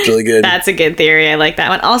 It's really good. That's a good theory. I like that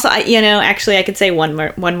one. Also, actually, I could say one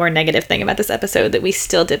more negative thing about this episode, that we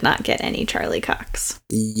still did not get any Charlie Cox.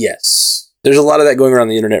 Yes. There's a lot of that going around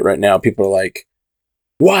the internet right now. People are like,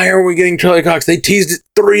 why aren't we getting Charlie Cox? They teased it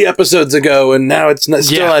 3 episodes ago, and now it's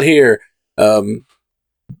still not here.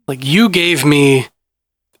 Like, you gave me,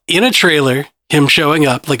 in a trailer, him showing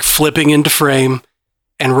up, like flipping into frame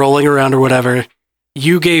and rolling around or whatever.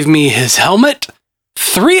 You gave me his helmet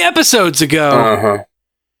 3 episodes ago,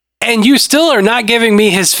 and you still are not giving me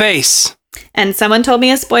his face. And someone told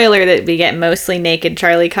me a spoiler that we get mostly naked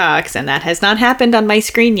Charlie Cox, and that has not happened on my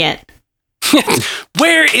screen yet.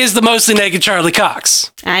 Where is the mostly naked Charlie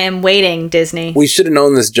Cox? I am waiting, Disney. We should have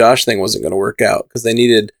known this Josh thing wasn't going to work out, because they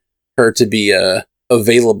needed her to be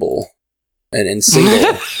available and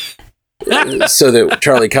single so that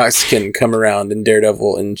Charlie Cox can come around and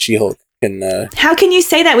Daredevil and She-Hulk can... How can you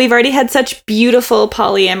say that? We've already had such beautiful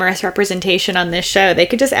polyamorous representation on this show. They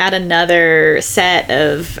could just add another set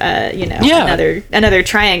of, another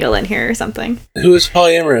triangle in here or something. Who is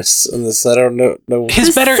polyamorous in this? I don't know.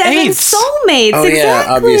 His better 7 aides. soulmates. Oh,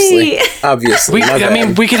 exactly. yeah, obviously.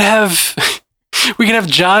 We could have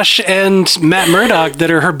Josh and Matt Murdock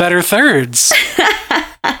that are her better thirds.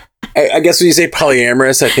 I guess when you say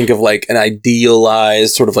polyamorous, I think of like an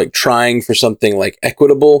idealized sort of like trying for something like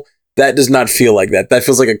equitable. That does not feel like that. That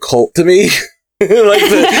feels like a cult to me. Like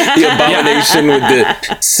the abomination with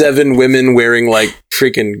the 7 women wearing like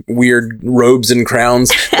freaking weird robes and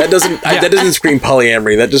crowns. That doesn't scream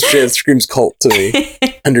polyamory. That just screams cult to me.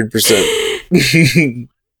 100%.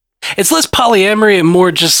 It's less polyamory and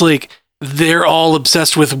more just like they're all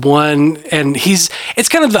obsessed with one, and it's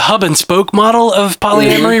kind of the hub and spoke model of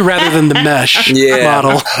polyamory rather than the mesh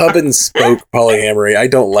model. Hub and spoke polyamory. I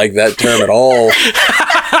don't like that term at all.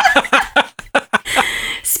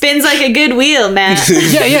 Spins like a good wheel, Matt.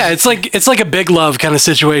 Yeah. It's like a Big Love kind of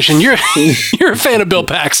situation. You're a fan of Bill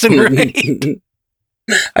Paxton, right?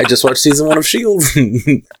 I just watched season 1 of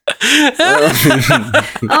S.H.I.E.L.D.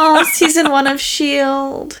 Oh, season 1 of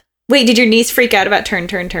S.H.I.E.L.D. Wait, did your niece freak out about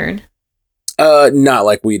Turn? Not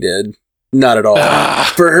like we did. Not at all.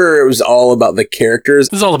 For her, it was all about the characters.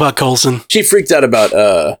 It was all about Coulson. She freaked out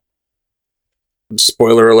about,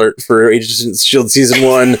 spoiler alert for Agents of S.H.I.E.L.D. season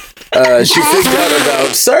 1. She freaked out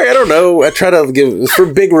about, I don't know. I try to give, for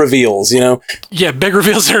big reveals, Yeah, big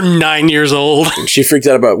reveals are 9 years old. She freaked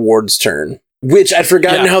out about Ward's turn, which I'd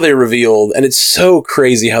forgotten how they revealed. And it's so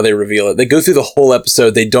crazy how they reveal it. They go through the whole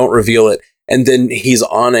episode, they don't reveal it. And then he's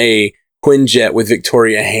on a Quinjet with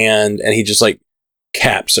Victoria Hand, and he just like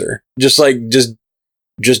caps her, just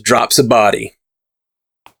drops a body.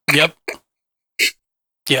 Yep.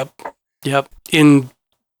 In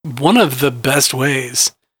one of the best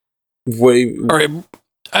ways. In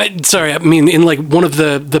like one of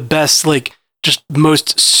the best, like just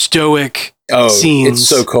most stoic scenes. It's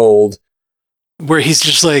so cold. Where he's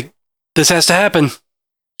just like, this has to happen.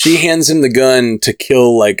 She hands him the gun to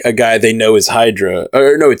kill like a guy they know is Hydra.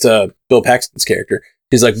 Or no, it's Bill Paxton's character.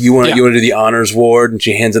 He's like, you want to do the honors, Ward? And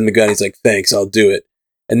she hands him the gun. He's like, thanks, I'll do it.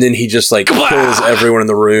 And then he just like kills everyone in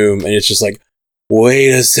the room, and it's just like, wait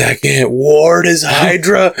a second, Ward is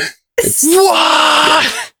Hydra.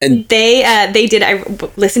 And they did. I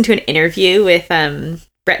listened to an interview with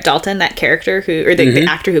Brett Dalton, that character the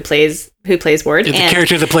actor who plays Ward, the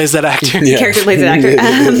character that plays that actor. The character that plays that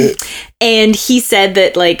actor. And he said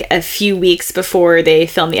that like a few weeks before they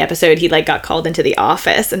filmed the episode, he like got called into the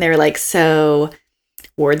office, and they were like, so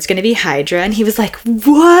Ward's gonna be Hydra, and he was like,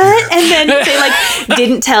 what? And then they like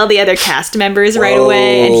didn't tell the other cast members right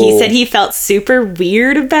away, and he said he felt super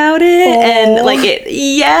weird about it. And like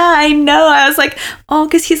I know, I was like,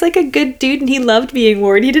 because he's like a good dude and he loved being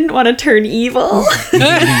Ward, he didn't want to turn evil.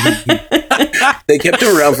 They kept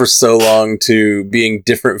him around for so long to being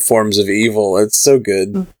different forms of evil. It's so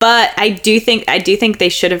good. But I do think they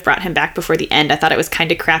should have brought him back before the end. I thought it was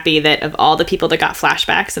kind of crappy that of all the people that got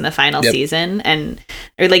flashbacks in the final season, and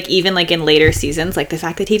or like even like in later seasons, like the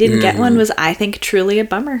fact that he didn't get one was, I think, truly a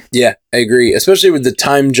bummer. Yeah, I agree. Especially with the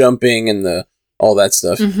time jumping and all that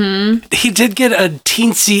stuff. He did get a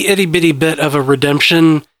teensy itty bitty bit of a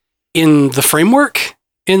redemption in the framework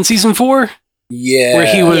in season 4, Yeah. where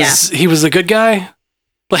he was the good guy.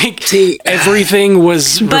 Like, See, everything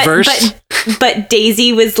was reversed. But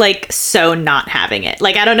Daisy was like so not having it.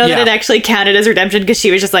 Like, I don't know that it actually counted as redemption because she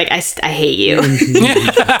was just like, I hate you.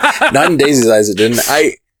 Not in Daisy's eyes, it didn't.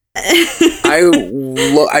 I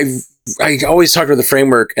always talk about the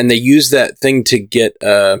framework, and they use that thing to get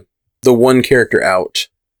the one character out.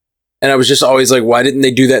 And I was just always like, why didn't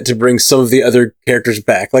they do that to bring some of the other characters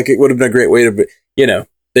back? Like, it would have been a great way to,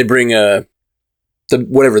 they bring the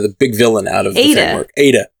big villain out of the framework.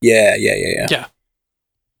 Ada. Yeah.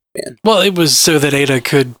 Man. Well, it was so that Ada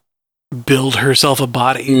could build herself a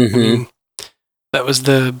body. Mm-hmm. I mean, that was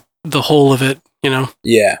the whole of it,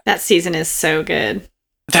 Yeah. That season is so good.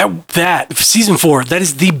 That season 4, that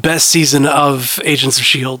is the best season of Agents of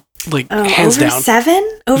S.H.I.E.L.D. Like, hands over down.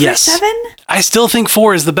 7? Over 7? I still think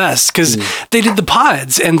 4 is the best because they did the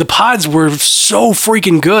pods, and the pods were so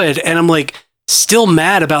freaking good. And I'm like, still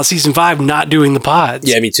mad about season 5 not doing the pods.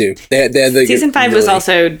 Yeah, me too. Season 5 was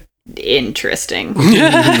also interesting.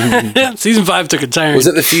 Season 5 took a turn. Was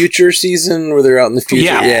it the future season where they're out in the future?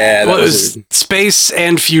 Yeah. Well, it was space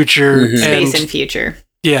and future. Mm-hmm. Space and future.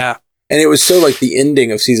 Yeah. And it was so like the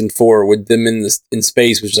ending of season 4 with them in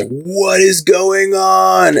space was just like, what is going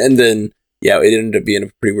on? And then, it ended up being a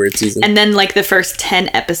pretty weird season. And then like the first 10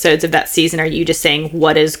 episodes of that season are you just saying,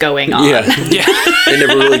 what is going on? Yeah. They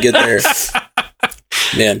never really get there.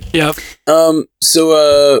 Man. Yep.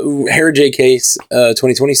 So Hera J. Case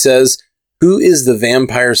 2020 says, who is the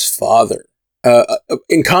vampire's father?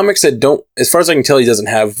 In comics, as far as I can tell, he doesn't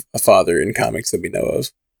have a father in comics that we know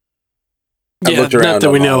of. I've looked around not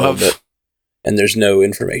that we know of. And there's no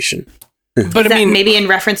information. But I mean, maybe in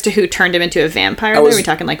reference to who turned him into a vampire. Are we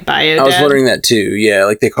talking like bio? I was wondering that too. Yeah,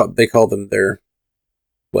 like they call them their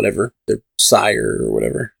whatever, their sire or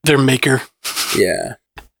whatever, their maker. Yeah.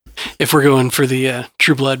 If we're going for the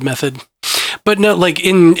True Blood method, but no, like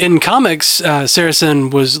in comics,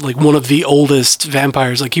 Saracen was like one of the oldest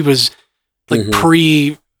vampires. Like he was like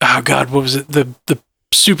what was it? The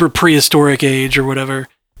super prehistoric age or whatever.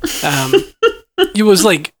 It was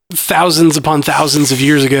like thousands upon thousands of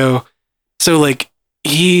years ago. So like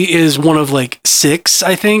he is one of like 6,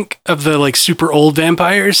 I think, of the like super old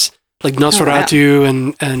vampires, like Nosferatu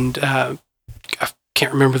and I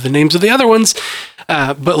can't remember the names of the other ones,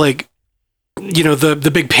 but like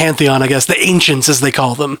the big pantheon, I guess, the ancients as they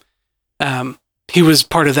call them. He was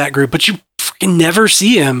part of that group, but you freaking never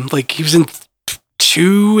see him. Like he was in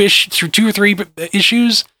 2 or 3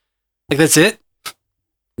 issues. Like that's it.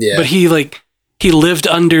 Yeah. But he lived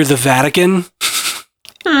under the Vatican,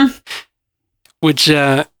 which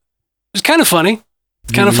is kind of funny.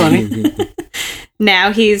 It's kind of funny.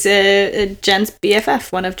 Now he's Jen's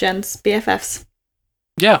BFF, one of Jen's BFFs.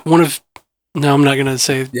 Yeah, no, I'm not going to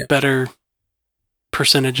say better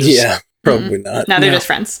percentages. Yeah, probably not. No, they're just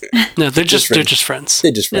friends. No, they're just friends.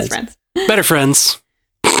 They're just friends. Better friends.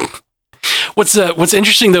 What's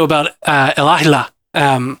interesting though about El Ahila,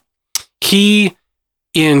 he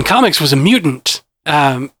in comics was a mutant,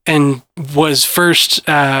 and was first just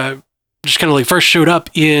kind of like first showed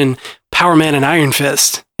up in Power Man and Iron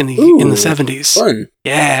Fist in the 70s. Fun.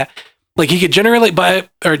 Yeah, like he could generate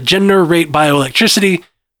bioelectricity,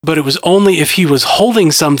 but it was only if he was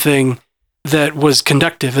holding something that was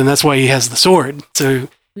conductive, and that's why he has the sword. So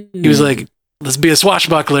he was like, "Let's be a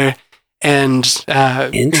swashbuckler." And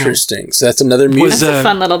interesting. So that's another mutant. That's a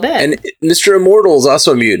fun little bit. And Mr. Immortal is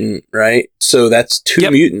also a mutant, right? So that's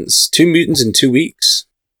 2 mutants. 2 mutants in 2 weeks.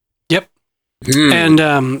 Yep.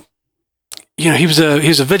 And he was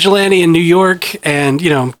a vigilante in New York, and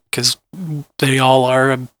because they all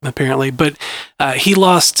are apparently, but he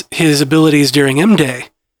lost his abilities during M-Day,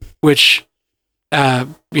 which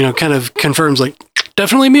kind of confirms like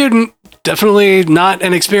definitely mutant. Definitely not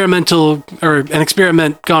an experimental or an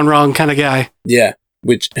experiment gone wrong kind of guy. Yeah,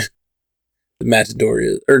 which the Matador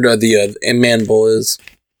is, or the Manbull is.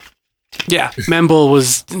 Yeah, Manbull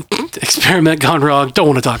was experiment gone wrong. Don't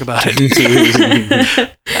want to talk about it.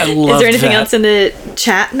 I love Is there anything that. else in the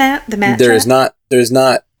chat, Matt? The Matt There chat? is not. There's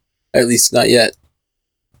not. At least not yet.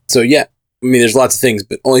 So yeah, I mean, there's lots of things,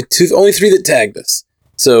 but only 3 that tagged us.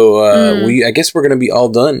 So I guess we're gonna be all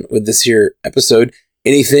done with this here episode.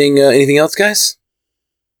 Anything else, guys?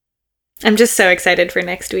 I'm just so excited for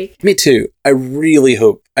next week. Me too. I really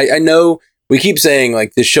hope. I know we keep saying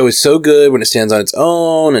like this show is so good when it stands on its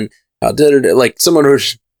own, and how like someone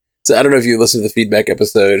wrote. So I don't know if you listened to the feedback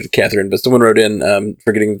episode, Catherine, but someone wrote in,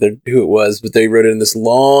 forgetting who it was, but they wrote in this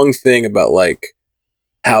long thing about like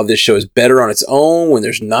how this show is better on its own when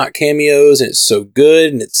there's not cameos, and it's so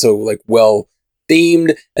good and it's so like well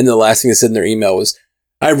themed. And the last thing they said in their email was,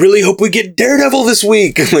 I really hope we get Daredevil this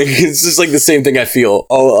week. Like, it's just like the same thing I feel.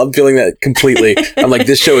 Oh, I'm feeling that completely. I'm like,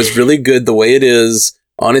 this show is really good the way it is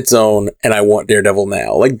on its own, and I want Daredevil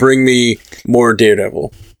now. Like, bring me more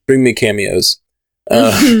Daredevil. Bring me cameos.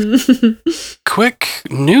 Quick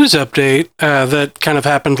news update that kind of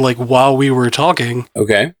happened like while we were talking.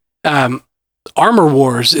 Okay. Armor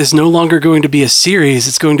Wars is no longer going to be a series.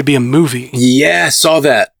 It's going to be a movie. Yeah, I saw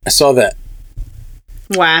that.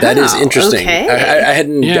 Wow. That is interesting. Okay. I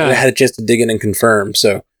hadn't had a chance to dig in and confirm,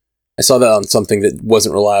 so I saw that on something that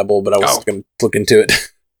wasn't reliable, but I was going to look into it.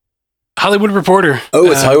 Hollywood Reporter.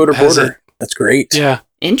 Oh, it's Hollywood Reporter. That's great. Yeah.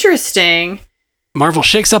 Interesting. Marvel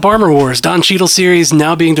shakes up Armor Wars. Don Cheadle series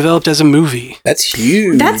now being developed as a movie. That's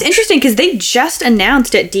huge. That's interesting because they just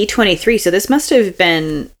announced at D23, so this must have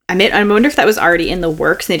been... I wonder if that was already in the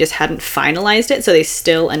works and they just hadn't finalized it, so they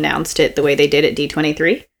still announced it the way they did at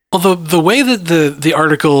D23? Well, the way that the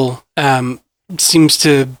article seems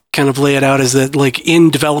to kind of lay it out is that, like, in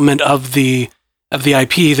development of the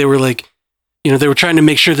IP, they were like, they were trying to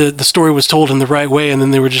make sure that the story was told in the right way, and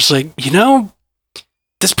then they were just like,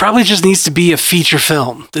 this probably just needs to be a feature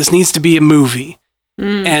film. This needs to be a movie.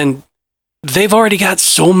 And they've already got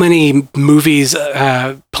so many movies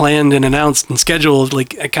planned and announced and scheduled.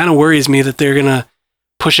 Like, it kind of worries me that they're going to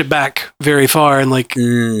push it back very far, and like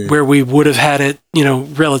where we would have had it,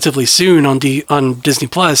 relatively soon on Disney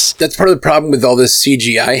Plus. That's part of the problem with all this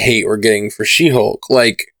CGI hate we're getting for She-Hulk.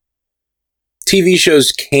 Like, TV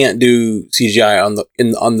shows can't do CGI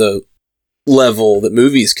on the level that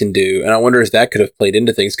movies can do, and I wonder if that could have played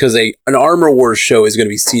into things, because an Armor Wars show is going to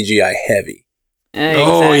be CGI heavy. Exactly.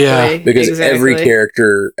 Oh yeah, because every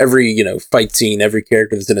character, every fight scene, every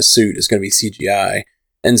character that's in a suit is going to be CGI,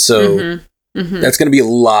 and so that's going to be a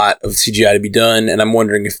lot of CGI to be done. And I'm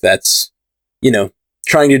wondering if that's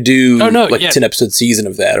trying to do 10 episode season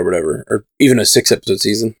of that or whatever, or even a 6 episode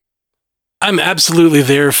season. I'm absolutely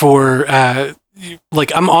there for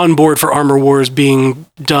I'm on board for Armor Wars being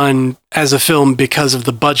done as a film because of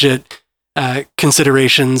the budget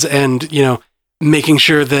considerations, and making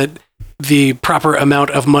sure that the proper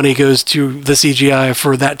amount of money goes to the CGI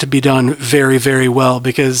for that to be done very, very well.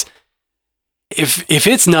 Because if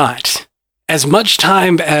it's not, as much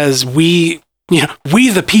time as we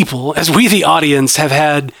the people, as we the audience have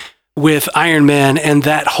had with Iron Man and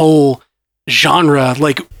that whole genre,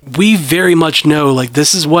 like, we very much know, like,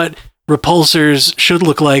 this is what repulsors should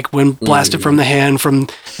look like when blasted from the hand, from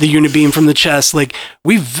the unibeam, from the chest. Like,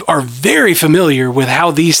 we are very familiar with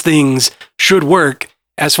how these things should work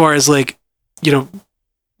as far as, like,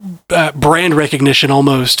 brand recognition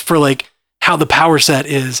almost for, like, how the power set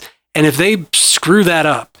is. And if they screw that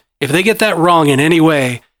up, if they get that wrong in any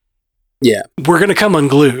way, we're going to come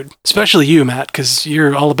unglued, especially you, Matt, because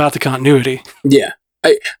you're all about the continuity. Yeah.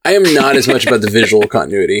 I am not as much about the visual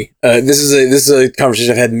continuity. This is a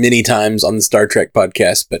conversation I've had many times on the Star Trek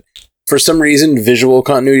podcast, but for some reason, visual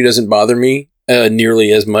continuity doesn't bother me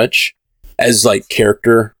nearly as much as, like,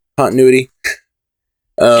 character continuity.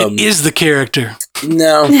 It is the character.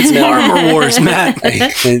 No, it's Armor Wars, Matt.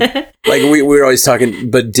 Like, we're always talking,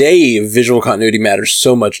 but Dave, visual continuity matters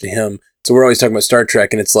so much to him. So we're always talking about Star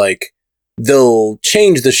Trek, and it's like they'll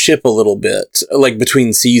change the ship a little bit, like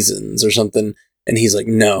between seasons or something. And he's like,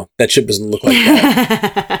 no, that ship doesn't look like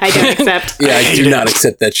that. I don't accept. Yeah, I do not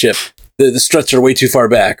accept that ship. The struts are way too far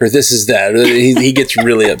back, or this is that. Or he gets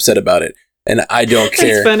really upset about it. And I don't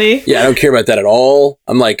care. That's funny. Yeah, I don't care about that at all.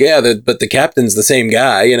 I'm like, but the captain's the same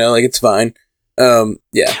guy, like, it's fine.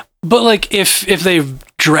 Yeah. But, like, if they've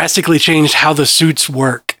drastically changed how the suits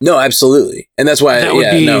work. No, absolutely. And that's why, that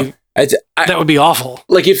would be awful.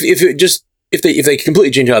 Like, if they completely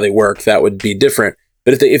change how they work, that would be different.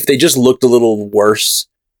 But if they just looked a little worse,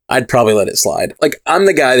 I'd probably let it slide. Like, I'm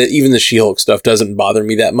the guy that even the She-Hulk stuff doesn't bother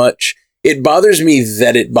me that much. It bothers me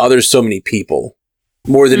that it bothers so many people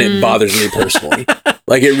more than it bothers me personally.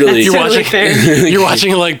 Like, it really... You're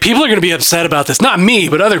watching, like, people are going to be upset about this. Not me,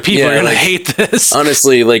 but other people are going to hate this.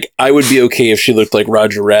 Honestly, like, I would be okay if she looked like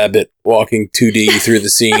Roger Rabbit walking 2D through the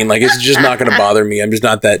scene. Like, it's just not going to bother me. I'm just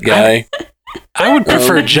not that guy. I would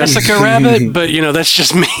prefer Jessica Rabbit, but that's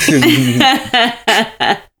just me.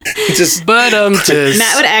 Matt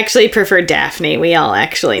would actually prefer Daphne. We all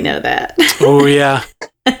actually know that. Oh yeah.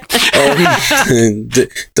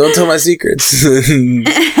 Don't tell my secrets. Is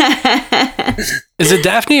it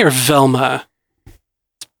Daphne or Velma?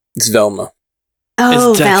 It's Velma.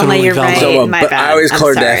 Oh, Velma, you're right. Velma, my but bad. I always call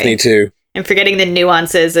her Daphne too. I'm forgetting the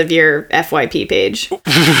nuances of your FYP page.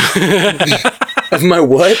 Of my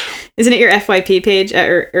what? Isn't it your FYP page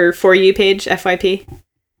or For You page, FYP?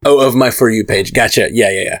 Oh, of my For You page. Gotcha.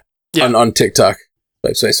 Yeah. On TikTok.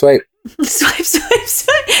 Swipe. Swipe.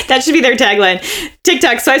 That should be their tagline.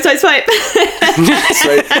 TikTok, swipe, swipe, swipe.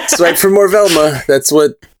 Swipe for more Velma. That's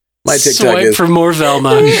what my TikTok Swipe is. for more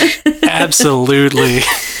Velma. Absolutely.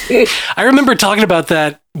 I remember talking about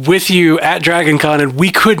that with you at DragonCon, and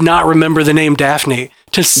we could not remember the name Daphne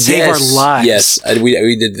to save our lives. Yes,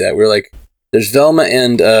 we did that. We were like, there's Velma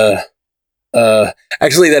and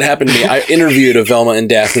actually that happened to me. I interviewed a Velma and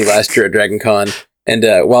Daphne last year at DragonCon, and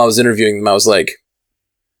while I was interviewing them, I was like,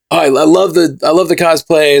 oh, I love the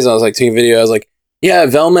cosplays. I was like taking a video. I was like, yeah,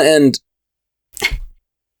 Velma and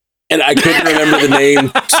I couldn't remember the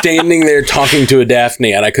name. Standing there talking to a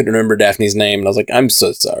Daphne, and I couldn't remember Daphne's name, and I was like, I'm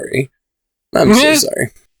so sorry. I'm so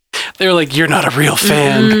sorry. They were like, you're not a real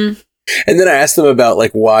fan. Mm-hmm. And then I asked them about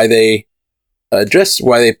like why they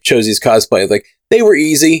why they chose these cosplays. Like they were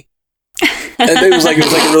easy, and it was like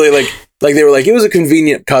really like they were like it was a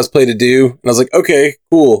convenient cosplay to do. And I was like, okay,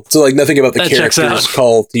 cool. So like nothing about the characters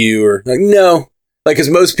call to you or like no, like because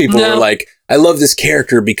most people were like, I love this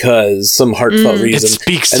character because some heartfelt reason. It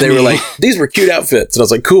speaks and to they me. were like, these were cute outfits, and I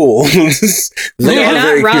was like, cool. They You're are not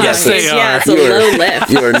very wrong. cute Yes, outfits. they Yeah, are. it's a low lift.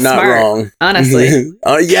 You are not Smart, wrong. honestly.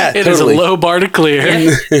 Yeah, It is a low bar to clear.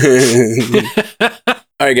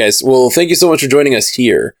 All right, guys. Well, thank you so much for joining us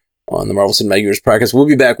here on the Marvel Cinematic Universe podcast. We'll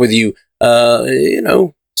be back with you,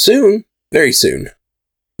 soon, very soon.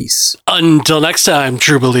 Peace. Until next time,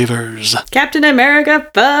 true believers. Captain America,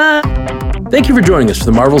 fuck. Thank you for joining us for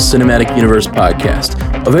the Marvel Cinematic Universe podcast.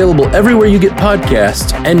 Available everywhere you get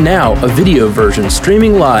podcasts, and now a video version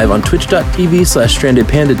streaming live on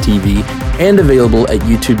twitch.tv/strandedpandatv and available at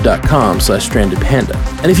youtube.com/strandedpanda.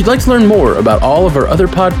 And if you'd like to learn more about all of our other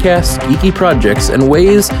podcasts, geeky projects, and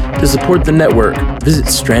ways to support the network, visit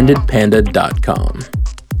strandedpanda.com.